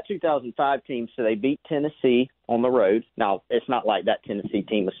 2005 team, so they beat Tennessee on the road. Now, it's not like that Tennessee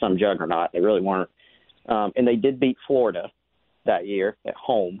team was some juggernaut. They really weren't. And they did beat Florida that year at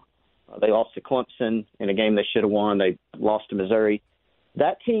home. They lost to Clemson in a game they should have won. They lost to Missouri.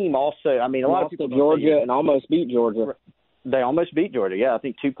 That team also, a lot of people to Georgia and almost beat Georgia. They almost beat Georgia, yeah, I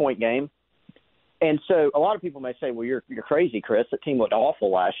think 2-point game. And so a lot of people may say, well, you're crazy, Chris. That team looked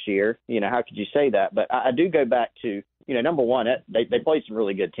awful last year. How could you say that? But I do go back to, number one, they played some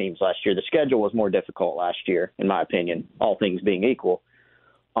really good teams last year. The schedule was more difficult last year, in my opinion, all things being equal.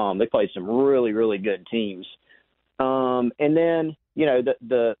 They played some really, really good teams. And then,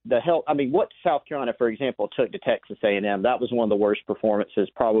 the help. What South Carolina, for example, took to Texas A&M, that was one of the worst performances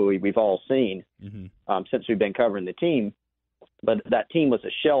probably we've all seen since we've been covering the team. But that team was a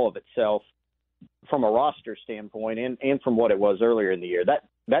shell of itself from a roster standpoint and from what it was earlier in the year.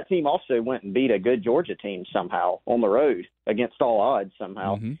 That team also went and beat a good Georgia team somehow on the road against all odds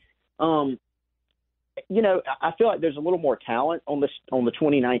somehow. I feel like there's a little more talent on the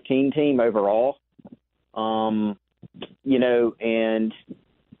 2019 team overall. And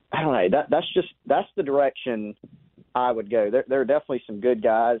I don't know. That's the direction I would go. There are definitely some good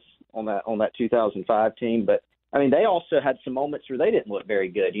guys on that 2005 team. But I mean, they also had some moments where they didn't look very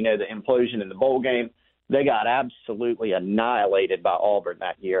good. You know, the implosion in the bowl game. They got absolutely annihilated by Auburn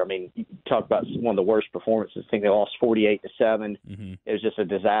that year. I mean, you talk about one of the worst performances. I think they lost 48-7. Mm-hmm. It was just a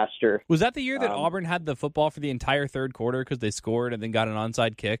disaster. Was that the year that Auburn had the football for the entire third quarter because they scored and then got an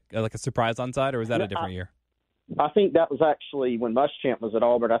onside kick, like a surprise onside, or was that a different year? I think that was actually when Muschamp was at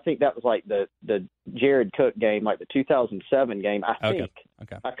Auburn. I think that was like the Jared Cook game, like the 2007 game. I think.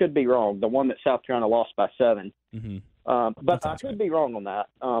 Okay. I could be wrong. The one that South Carolina lost by 7. Mm-hmm. But I could be wrong on that.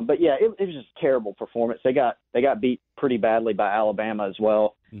 But yeah, it was just a terrible performance. They got beat pretty badly by Alabama as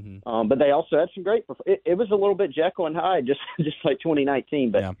well. Mm-hmm. But they also had some great. It was a little bit Jekyll and Hyde, just like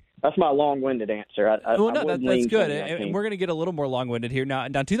 2019. But that's my long-winded answer. That's good. And we're going to get a little more long-winded here now.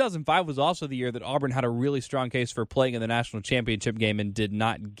 2005 was also the year that Auburn had a really strong case for playing in the national championship game and did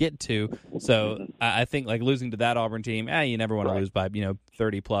not get to. So I think like losing to that Auburn team, you never want to lose by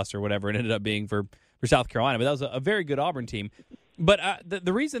 30 plus or whatever it ended up being for South Carolina. But that was a very good Auburn team. But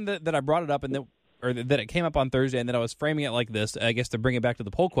the reason that I brought it up and that it came up on Thursday and that I was framing it like this, I guess to bring it back to the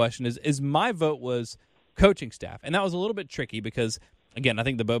poll question, is my vote was coaching staff. And that was a little bit tricky because, again, I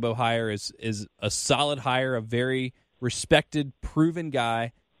think the Bobo hire is a solid hire, a very respected, proven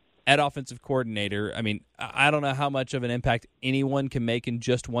guy at offensive coordinator. I mean, I don't know how much of an impact anyone can make in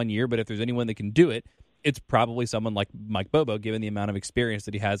just 1 year, but if there's anyone that can do it, it's probably someone like Mike Bobo, given the amount of experience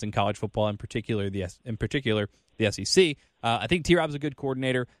that he has in college football, in particular the SEC. I think T-Rob's a good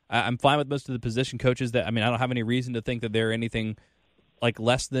coordinator. I'm fine with most of the position coaches. I don't have any reason to think that they're anything like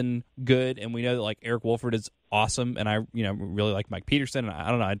less than good. And we know that like Eric Wolford is awesome, and I really like Mike Peterson. And I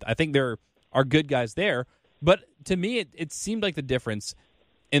don't know. I think there are good guys there, but to me, it seemed like the difference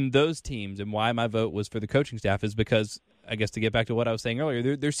in those teams and why my vote was for the coaching staff is because, I guess to get back to what I was saying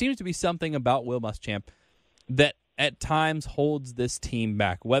earlier, there seems to be something about Will Muschamp that at times holds this team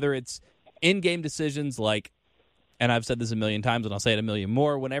back, whether it's in-game decisions like, and I've said this a million times and I'll say it a million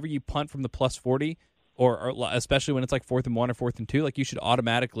more, whenever you punt from the plus 40, or especially when it's like 4th and 1 or 4th and 2, like you should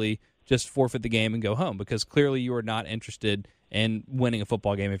automatically just forfeit the game and go home because clearly you are not interested in winning a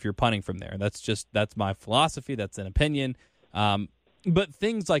football game if you're punting from there. That's my philosophy. That's an opinion. But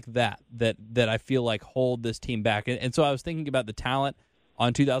things like that I feel like hold this team back. And so I was thinking about the talent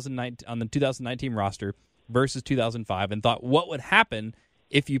on the 2019 roster versus 2005 and thought, what would happen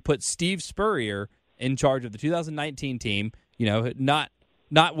if you put Steve Spurrier in charge of the 2019 team?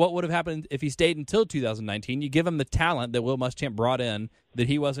 Not what would have happened if he stayed until 2019. You give him the talent that Will Muschamp brought in that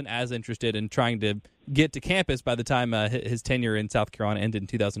he wasn't as interested in trying to get to campus by the time his tenure in South Carolina ended in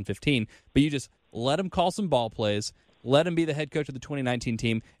 2015. But you just let him call some ball plays, let him be the head coach of the 2019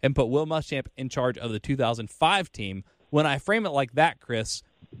 team, and put Will Muschamp in charge of the 2005 team. When I frame it like that, Chris,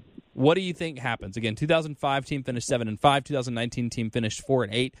 what do you think happens? Again, 2005 team finished 7-5, 2019 team finished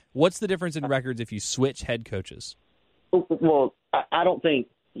 4-8. What's the difference in records if you switch head coaches? Well, I don't think,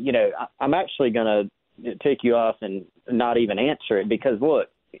 I'm actually going to take you off and not even answer it because, look,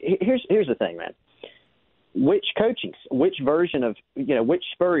 here's the thing, man. Which version of, which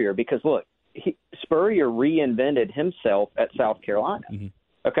Spurrier? Because, look, Spurrier reinvented himself at South Carolina. Mm-hmm.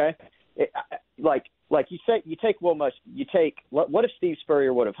 Okay? Like you say, you take Will Muschamp, what if Steve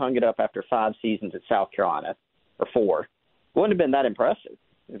Spurrier would have hung it up after 5 seasons at South Carolina or 4? It wouldn't have been that impressive.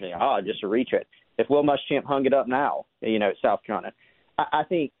 It'd be, just a retread. If Will Muschamp hung it up now, at South Carolina, I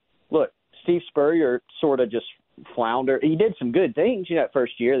think, look, Steve Spurrier sort of just floundered. He did some good things, that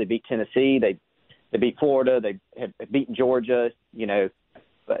first year. They beat Tennessee. They beat Florida. They had beaten Georgia,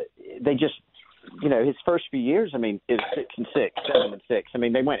 but they just, his first few years, is 6-6,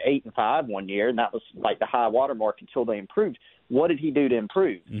 7-6. They went 8-5 one year, and that was like the high water mark until they improved. What did he do to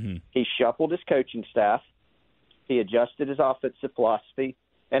improve? Mm-hmm. He shuffled his coaching staff. He adjusted his offensive philosophy.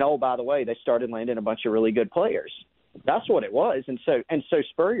 And, by the way, they started landing a bunch of really good players. That's what it was. And so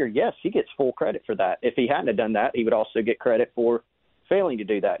Spurrier, yes, he gets full credit for that. If he hadn't have done that, he would also get credit for failing to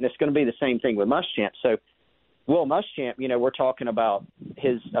do that. And it's going to be the same thing with Muschamp. So Will Muschamp, we're talking about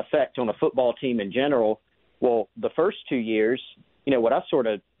his effect on a football team in general. Well, the first 2 years, what I sort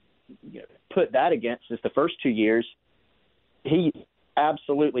of put that against is the first 2 years, he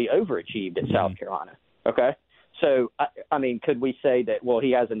absolutely overachieved at South Carolina. Okay? So, could we say that, well, he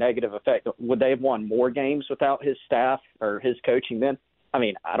has a negative effect? Would they have won more games without his staff or his coaching then?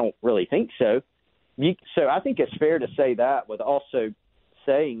 I don't really think so. So I think it's fair to say that with also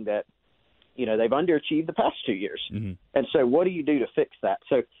saying that, they've underachieved the past 2 years. Mm-hmm. And so what do you do to fix that?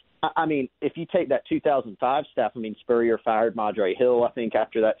 So, if you take that 2005 staff, Spurrier fired Madre Hill, I think,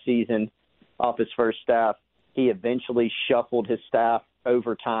 after that season off his first staff. He eventually shuffled his staff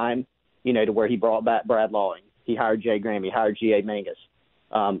over time, to where he brought back Brad Lawing. He hired Jay Graham. He hired G.A. Mangus.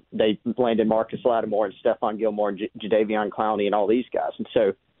 They landed Marcus Lattimore and Stephon Gilmore and Jadeveon Clowney and all these guys. And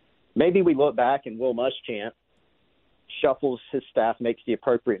so maybe we look back and Will Muschamp shuffles his staff, makes the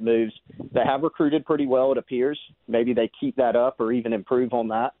appropriate moves. They have recruited pretty well, it appears. Maybe they keep that up or even improve on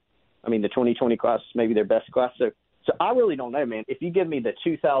that. I mean, the 2020 class is maybe their best class. So I really don't know, man. If you give me the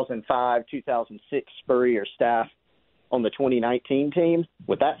 2005, 2006 Spurrier staff on the 2019 team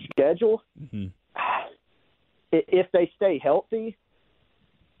with that schedule, if they stay healthy,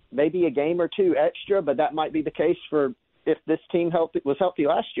 maybe a game or two extra, but that might be the case for if this team was healthy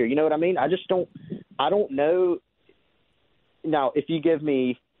last year. You know what I mean? I don't know. Now, if you give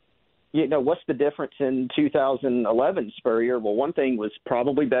me, what's the difference in 2011 Spurrier? Well, one thing was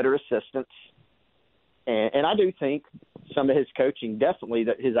probably better assistants. And I do think some of his coaching, definitely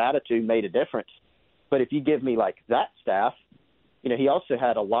that his attitude made a difference. But if you give me like that staff, he also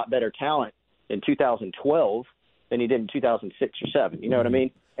had a lot better talent in 2012 than he did in 2006 or 7. You know what I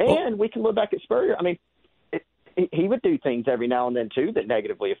mean? And we can look back at Spurrier. I mean, he would do things every now and then, too, that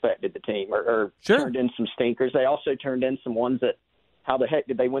negatively affected the team or turned in some stinkers. They also turned in some ones that, how the heck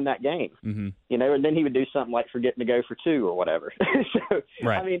did they win that game? And then he would do something like forgetting to go for 2 or whatever. So,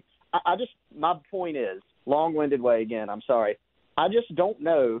 I mean, I just – my point is, long-winded way again, I'm sorry. I just don't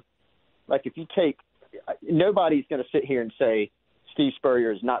know, like if you take – nobody's going to sit here and say Steve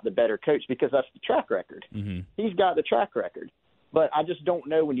Spurrier is not the better coach because that's the track record. He's got the track record. But I just don't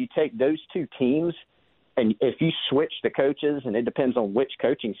know when you take those two teams and if you switch the coaches, and it depends on which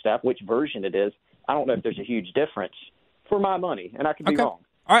coaching staff, which version it is, I don't know if there's a huge difference for my money, and I could be wrong.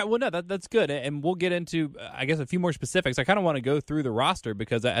 All right, well, no, that's good, and we'll get into, I guess, a few more specifics. I kind of want to go through the roster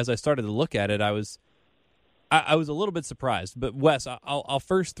because as I started to look at it, I was a little bit surprised. But, Wes, I'll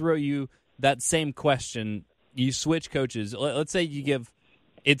first throw you that same question. You switch coaches. Let's say you give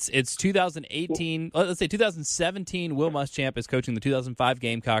it's 2018. Let's say 2017. Will Muschamp is coaching the 2005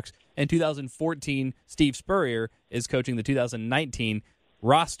 Gamecocks, and 2014 Steve Spurrier is coaching the 2019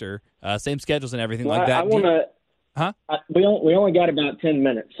 roster. Same schedules and everything like that. I want to. Huh? We only got about 10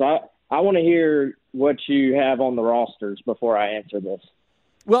 minutes, so I want to hear what you have on the rosters before I answer this.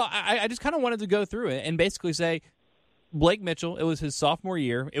 Well, I just kind of wanted to go through it and basically say Blake Mitchell, it was his sophomore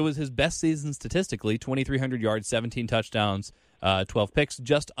year. It was his best season statistically, 2,300 yards, 17 touchdowns, 12 picks,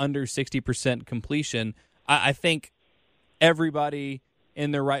 just under 60% completion. I think everybody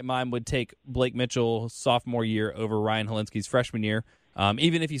in their right mind would take Blake Mitchell's sophomore year over Ryan Helinski's freshman year,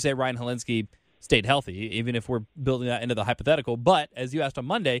 even if you say Ryan Helinski stayed healthy, even if we're building that into the hypothetical. But, as you asked on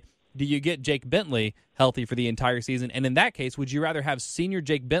Monday, do you get Jake Bentley healthy for the entire season? And in that case, would you rather have senior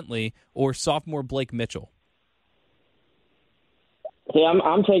Jake Bentley or sophomore Blake Mitchell? See,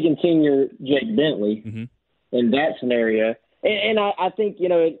 I'm taking senior Jake Bentley in that scenario. And I think,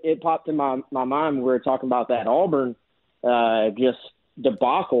 it popped in my mind when we were talking about that Auburn just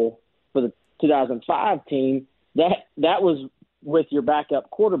debacle for the 2005 team. That was with your backup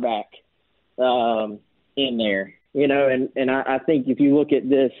quarterback in there, and I think if you look at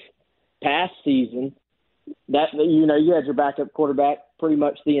this past season, that you had your backup quarterback pretty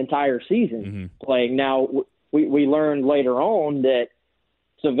much the entire season playing. Now we learned later on that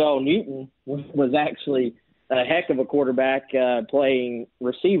Savell Newton was actually a heck of a quarterback playing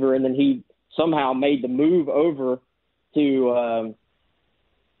receiver, and then he somehow made the move over to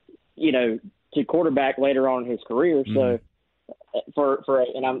to quarterback later on in his career. So.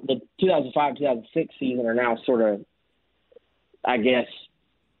 The 2005-2006 season are now sort of, I guess,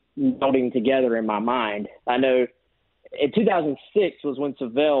 melding together in my mind. I know in 2006 was when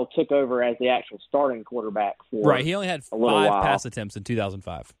Savell took over as the actual starting quarterback for right. He only had 5 pass attempts in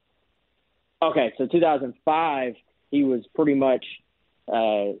 2005. Okay, so 2005 he was pretty much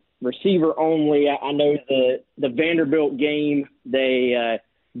receiver only. I know the Vanderbilt game they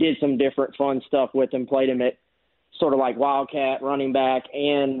did some different fun stuff with him, played him at sort of like wildcat, running back,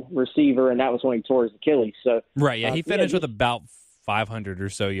 and receiver, and that was when he tore his Achilles. So right, yeah, he finished with about 500 or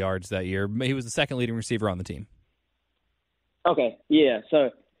so yards that year. He was the second leading receiver on the team. Okay, yeah,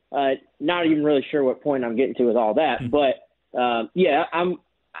 so not even really sure what point I'm getting to with all that, but I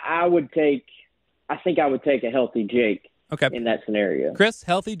think I would take a healthy Jake in that scenario. Chris,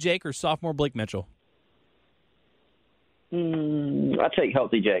 healthy Jake or sophomore Blake Mitchell? I'll take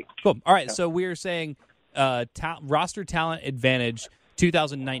healthy Jake. Cool. All right, so we're saying roster talent advantage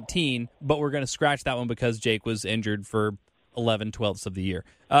 2019, but we're going to scratch that one because Jake was injured for 11/12 of the year.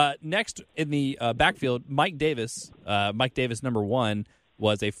 Next in the backfield, Mike Davis. Mike Davis, number 1,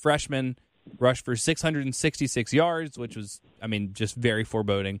 was a freshman, rushed for 666 yards, which was, just very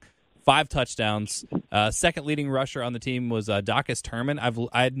foreboding. 5 touchdowns, Second leading rusher on the team was Dacus Turman.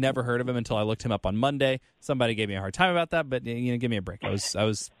 I had never heard of him until I looked him up on Monday. Somebody gave me a hard time about that, but give me a break. I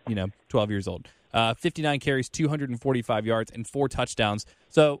was 12 years old. 59 carries, 245 yards, and 4 touchdowns.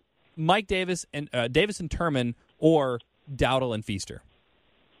 So Mike Davis and Turman, or Dowdle and Feaster.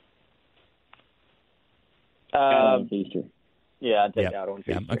 Feaster. Yeah, I'd take Dowdle and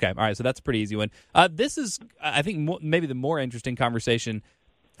Feaster. Yeah, okay, all right, so that's a pretty easy one. This is, I think, maybe the more interesting conversation,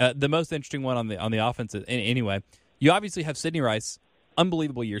 the most interesting one on the offense. Anyway, you obviously have Sidney Rice,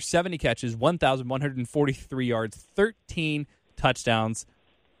 unbelievable year, 70 catches, 1,143 yards, 13 touchdowns,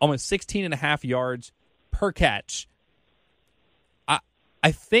 almost 16 and a half yards per catch.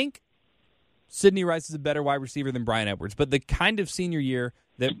 I think Sidney Rice is a better wide receiver than Brian Edwards, but the kind of senior year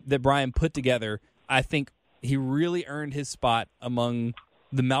that Brian put together, I think he really earned his spot among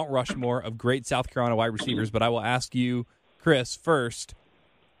the Mount Rushmore of great South Carolina wide receivers. But I will ask you, Chris, first,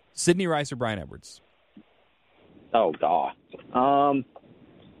 Sidney Rice or Brian Edwards? Oh, God.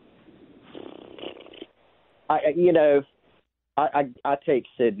 I take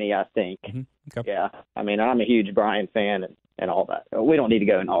Sidney, I think. Mm-hmm. Okay. Yeah. I mean, I'm a huge Brian fan and all that. We don't need to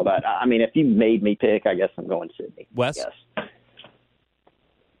go into all that. I mean, if you made me pick, I guess I'm going Sidney. Wes? Yes.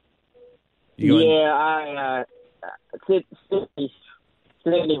 Sidney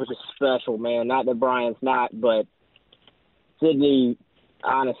was a special, man. Not that Brian's not, but Sidney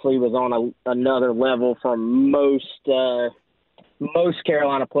honestly was on another level from most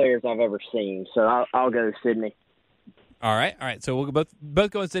Carolina players I've ever seen. So I'll go Sidney. All right. So we'll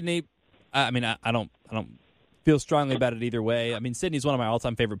both go with Sidney. I mean, I don't feel strongly about it either way. I mean, Sidney's one of my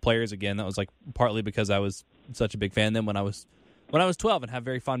all-time favorite players. Again, that was like partly because I was such a big fan then when I was 12 and have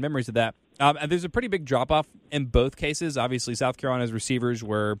very fond memories of that. And there's a pretty big drop-off in both cases. Obviously, South Carolina's receivers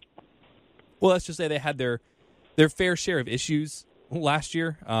were, well, let's just say they had their fair share of issues last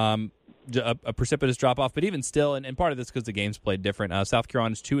year, a precipitous drop-off. But even still, and part of this because the games played different, South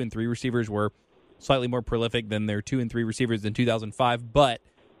Carolina's 2 and 3 receivers were slightly more prolific than their 2 and 3 receivers in 2005. But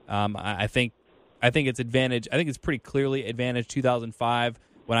I think it's advantage. I think it's pretty clearly advantage 2005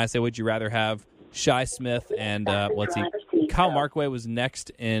 when I say would you rather have Shi Smith and Kyle Markway was next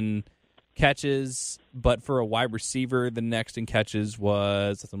in catches, but for a wide receiver, the next in catches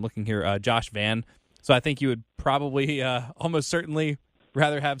was, as I'm looking here, Josh Vann. So I think you would probably almost certainly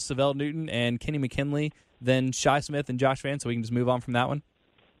rather have Savell Newton and Kenny McKinley than Shi Smith and Josh Vann, so we can just move on from that one.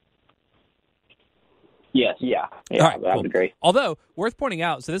 Yes. Yeah. All right, I cool. would agree. Although, worth pointing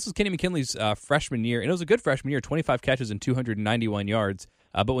out, so this was Kenny McKinley's freshman year, and it was a good freshman year, 25 catches and 291 yards.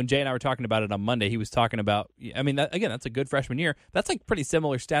 But when Jay and I were talking about it on Monday, he was talking about, I mean, that's a good freshman year. That's like pretty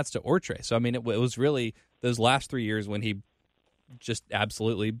similar stats to Ortre. So, I mean, it was really those last 3 years when he just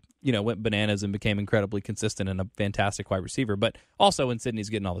absolutely, went bananas and became incredibly consistent and a fantastic wide receiver. But also when Sidney's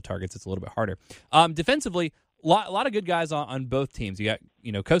getting all the targets, it's a little bit harder. Defensively, a lot of good guys on both teams. You got,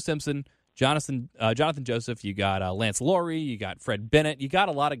 Co Simpson, Jonathan Joseph, you got Lance Laurie, you got Fred Bennett. You got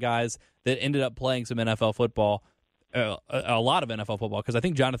a lot of guys that ended up playing some NFL football. A lot of NFL football, because I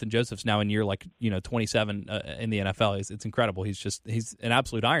think Jonathan Joseph's now in year 27 in the NFL. It's incredible. He's an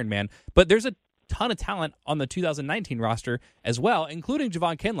absolute Iron Man. But there's a ton of talent on the 2019 roster as well, including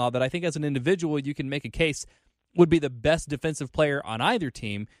Javon Kinlaw, that I think as an individual you can make a case would be the best defensive player on either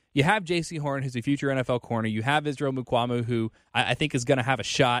team. You have J.C. Horn, who's a future NFL corner. You have Israel Mukwamu, who I think is going to have a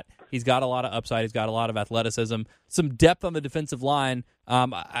shot. He's got a lot of upside. He's got a lot of athleticism. Some depth on the defensive line.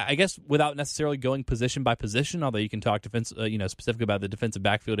 I guess without necessarily going position by position, although you can talk specifically about the defensive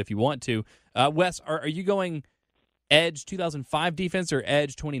backfield if you want to. Wes, are you going edge 2005 defense or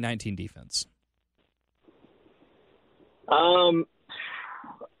edge 2019 defense? I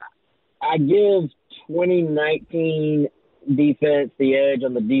give 2019 defense the edge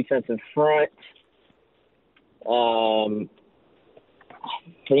on the defensive front. I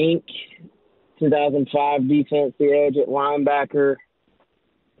think 2005 defense the edge at linebacker.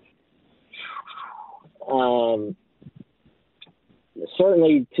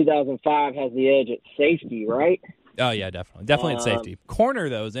 Certainly 2005 has the edge at safety, right? Oh, yeah, definitely at safety. Corner,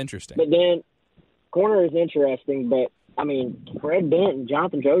 though, is interesting. But then corner is interesting, but, I mean, Fred Bennett and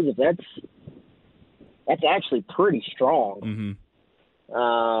Jonathan Joseph, that's actually pretty strong.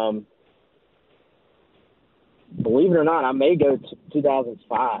 Mm-hmm. Believe it or not, I may go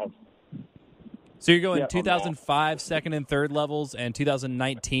 2005. So you're going 2005 second and third levels and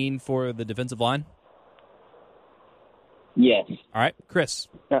 2019 for the defensive line? Yes. All right, Chris.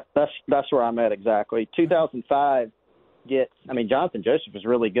 That's where I'm at exactly. 2005 Jonathan Joseph was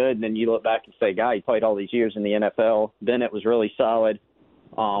really good, and then you look back and say, he played all these years in the NFL. Bennett was really solid.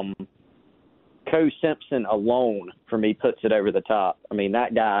 Co Simpson alone, for me, puts it over the top. I mean,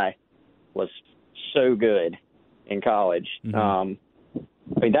 that guy was so good in college. Mm-hmm.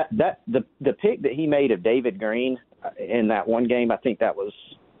 I mean, the pick that he made of David Green in that one game, I think that was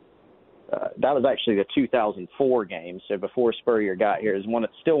actually the 2004 game. So before Spurrier got here, is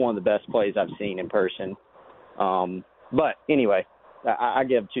still one of the best plays I've seen in person. But anyway, I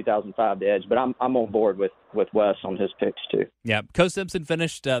give 2005 the edge, but I'm on board with Wes on his picks too. Yeah, Coach Simpson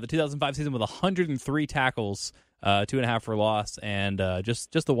finished the 2005 season with 103 tackles, 2.5 for loss, and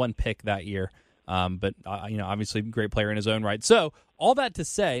just the one pick that year. But obviously, great player in his own right. So all that to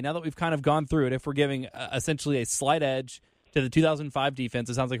say, now that we've kind of gone through it, if we're giving essentially a slight edge to the 2005 defense,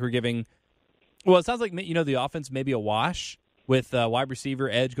 it sounds like we're giving. Well, it sounds like the offense may be a wash with wide receiver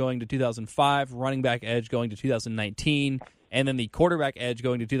edge going to 2005, running back edge going to 2019. And then the quarterback edge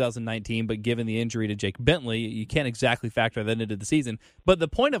going to 2019, but given the injury to Jake Bentley, you can't exactly factor that into the season. But the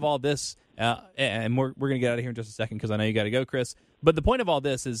point of all this, and we're going to get out of here in just a second because I know you got to go, Chris. But the point of all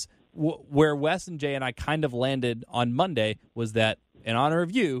this is where Wes and Jay and I kind of landed on Monday was that, in honor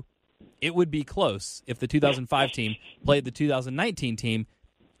of you, it would be close if the 2005 team played the 2019 team,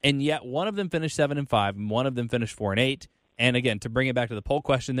 and yet one of them finished 7-5, and one of them finished 4-8. And again, to bring it back to the poll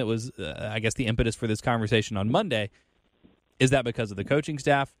question that was, I guess, the impetus for this conversation on Monday. Is that because of the coaching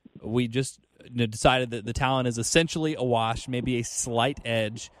staff? We just decided that the talent is essentially a wash, maybe a slight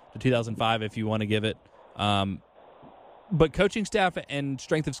edge to 2005 if you want to give it. But coaching staff and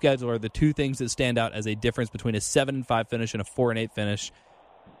strength of schedule are the two things that stand out as a difference between a 7-5 finish and a 4-8 finish.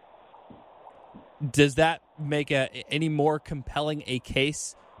 Does that make any more compelling a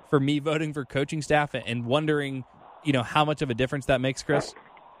case for me voting for coaching staff and wondering, how much of a difference that makes, Chris?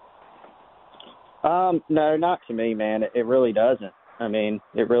 No, not to me, man. It really doesn't. I mean,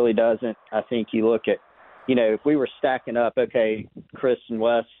 it really doesn't. I think you look at, if we were stacking up, okay, Chris and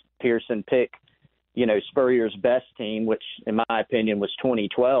Wes, Pearson pick, Spurrier's best team, which in my opinion was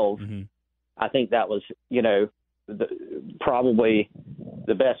 2012. Mm-hmm. I think that was, probably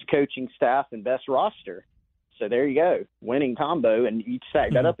the best coaching staff and best roster. So there you go, winning combo, and you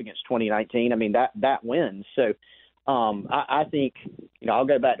stack that up against 2019. I mean, that wins. So I think, I'll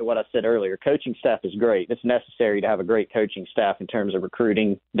go back to what I said earlier. Coaching staff is great. It's necessary to have a great coaching staff in terms of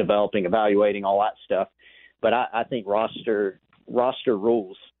recruiting, developing, evaluating, all that stuff. But I think roster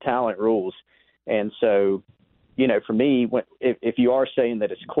rules, talent rules. And so, for me, if you are saying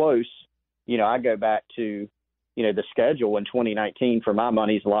that it's close, I go back to, the schedule in 2019 for my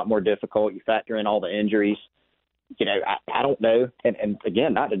money is a lot more difficult. You factor in all the injuries. I don't know. And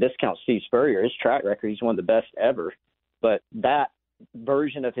again, not to discount Steve Spurrier, his track record, he's one of the best ever. But that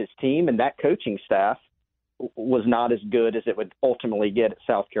version of his team and that coaching staff was not as good as it would ultimately get at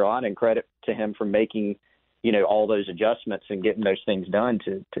South Carolina, and credit to him for making, all those adjustments and getting those things done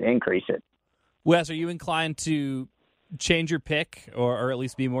to increase it. Wes, are you inclined to change your pick or at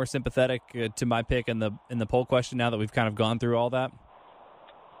least be more sympathetic to my pick in the poll question now that we've kind of gone through all that?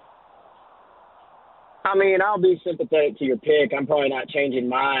 I mean, I'll be sympathetic to your pick. I'm probably not changing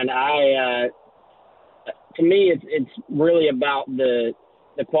mine. To me, it's really about the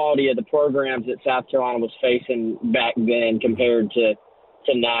quality of the programs that South Carolina was facing back then compared to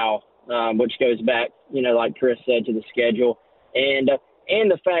now, which goes back, like Chris said, to the schedule and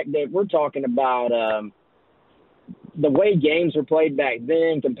the fact that we're talking about the way games were played back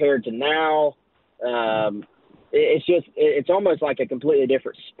then compared to now. It's almost like a completely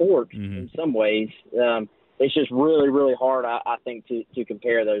different sport in some ways. It's just really, really hard, I think, to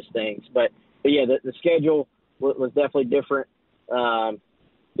compare those things. But yeah, the schedule was definitely different. And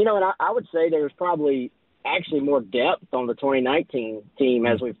I would say there's probably actually more depth on the 2019 team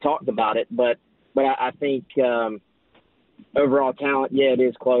as we've talked about it. But I think overall talent, yeah, it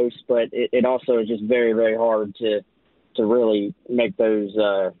is close, but it also is just very, very hard to really make those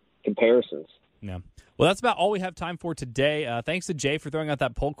comparisons. Yeah. Well, that's about all we have time for today. Thanks to Jay for throwing out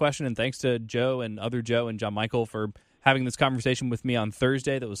that poll question, and thanks to Joe and other Joe and John Michael for having this conversation with me on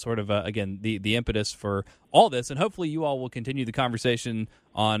Thursday. That was sort of, again, the impetus for all this. And hopefully you all will continue the conversation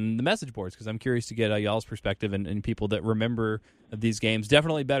on the message boards, because I'm curious to get y'all's perspective and people that remember these games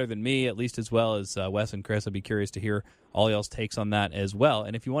definitely better than me, at least as well as Wes and Chris. I'd be curious to hear all y'all's takes on that as well.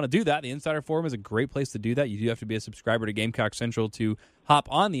 And if you want to do that, the Insider Forum is a great place to do that. You do have to be a subscriber to Gamecock Central to hop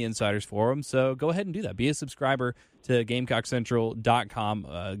on the Insiders Forum, so go ahead and do that. Be a subscriber to GamecockCentral.com.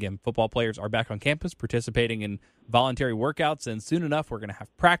 Again, football players are back on campus participating in voluntary workouts, and soon enough we're going to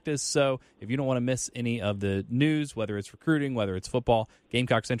have practice. So if you don't want to miss any of the news, whether it's recruiting, whether it's football,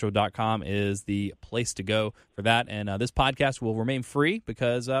 GamecockCentral.com is the place to go for that. And this podcast will remain free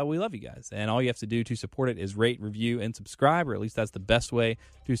because we love you guys. And all you have to do to support it is rate, review, and subscribe, or at least that's the best way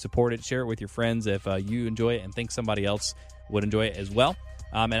to support it. Share it with your friends if you enjoy it and think somebody else would enjoy it as well.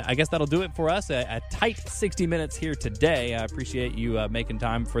 And I guess that'll do it for us. A tight 60 minutes here today. I appreciate you making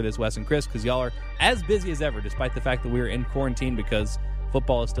time for this, Wes and Chris, because y'all are as busy as ever, despite the fact that we're in quarantine, because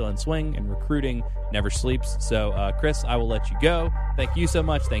football is still in swing and recruiting never sleeps. So, Chris, I will let you go. Thank you so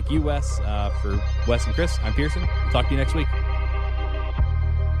much. Thank you, Wes. For Wes and Chris, I'm Pearson. We'll talk to you next week.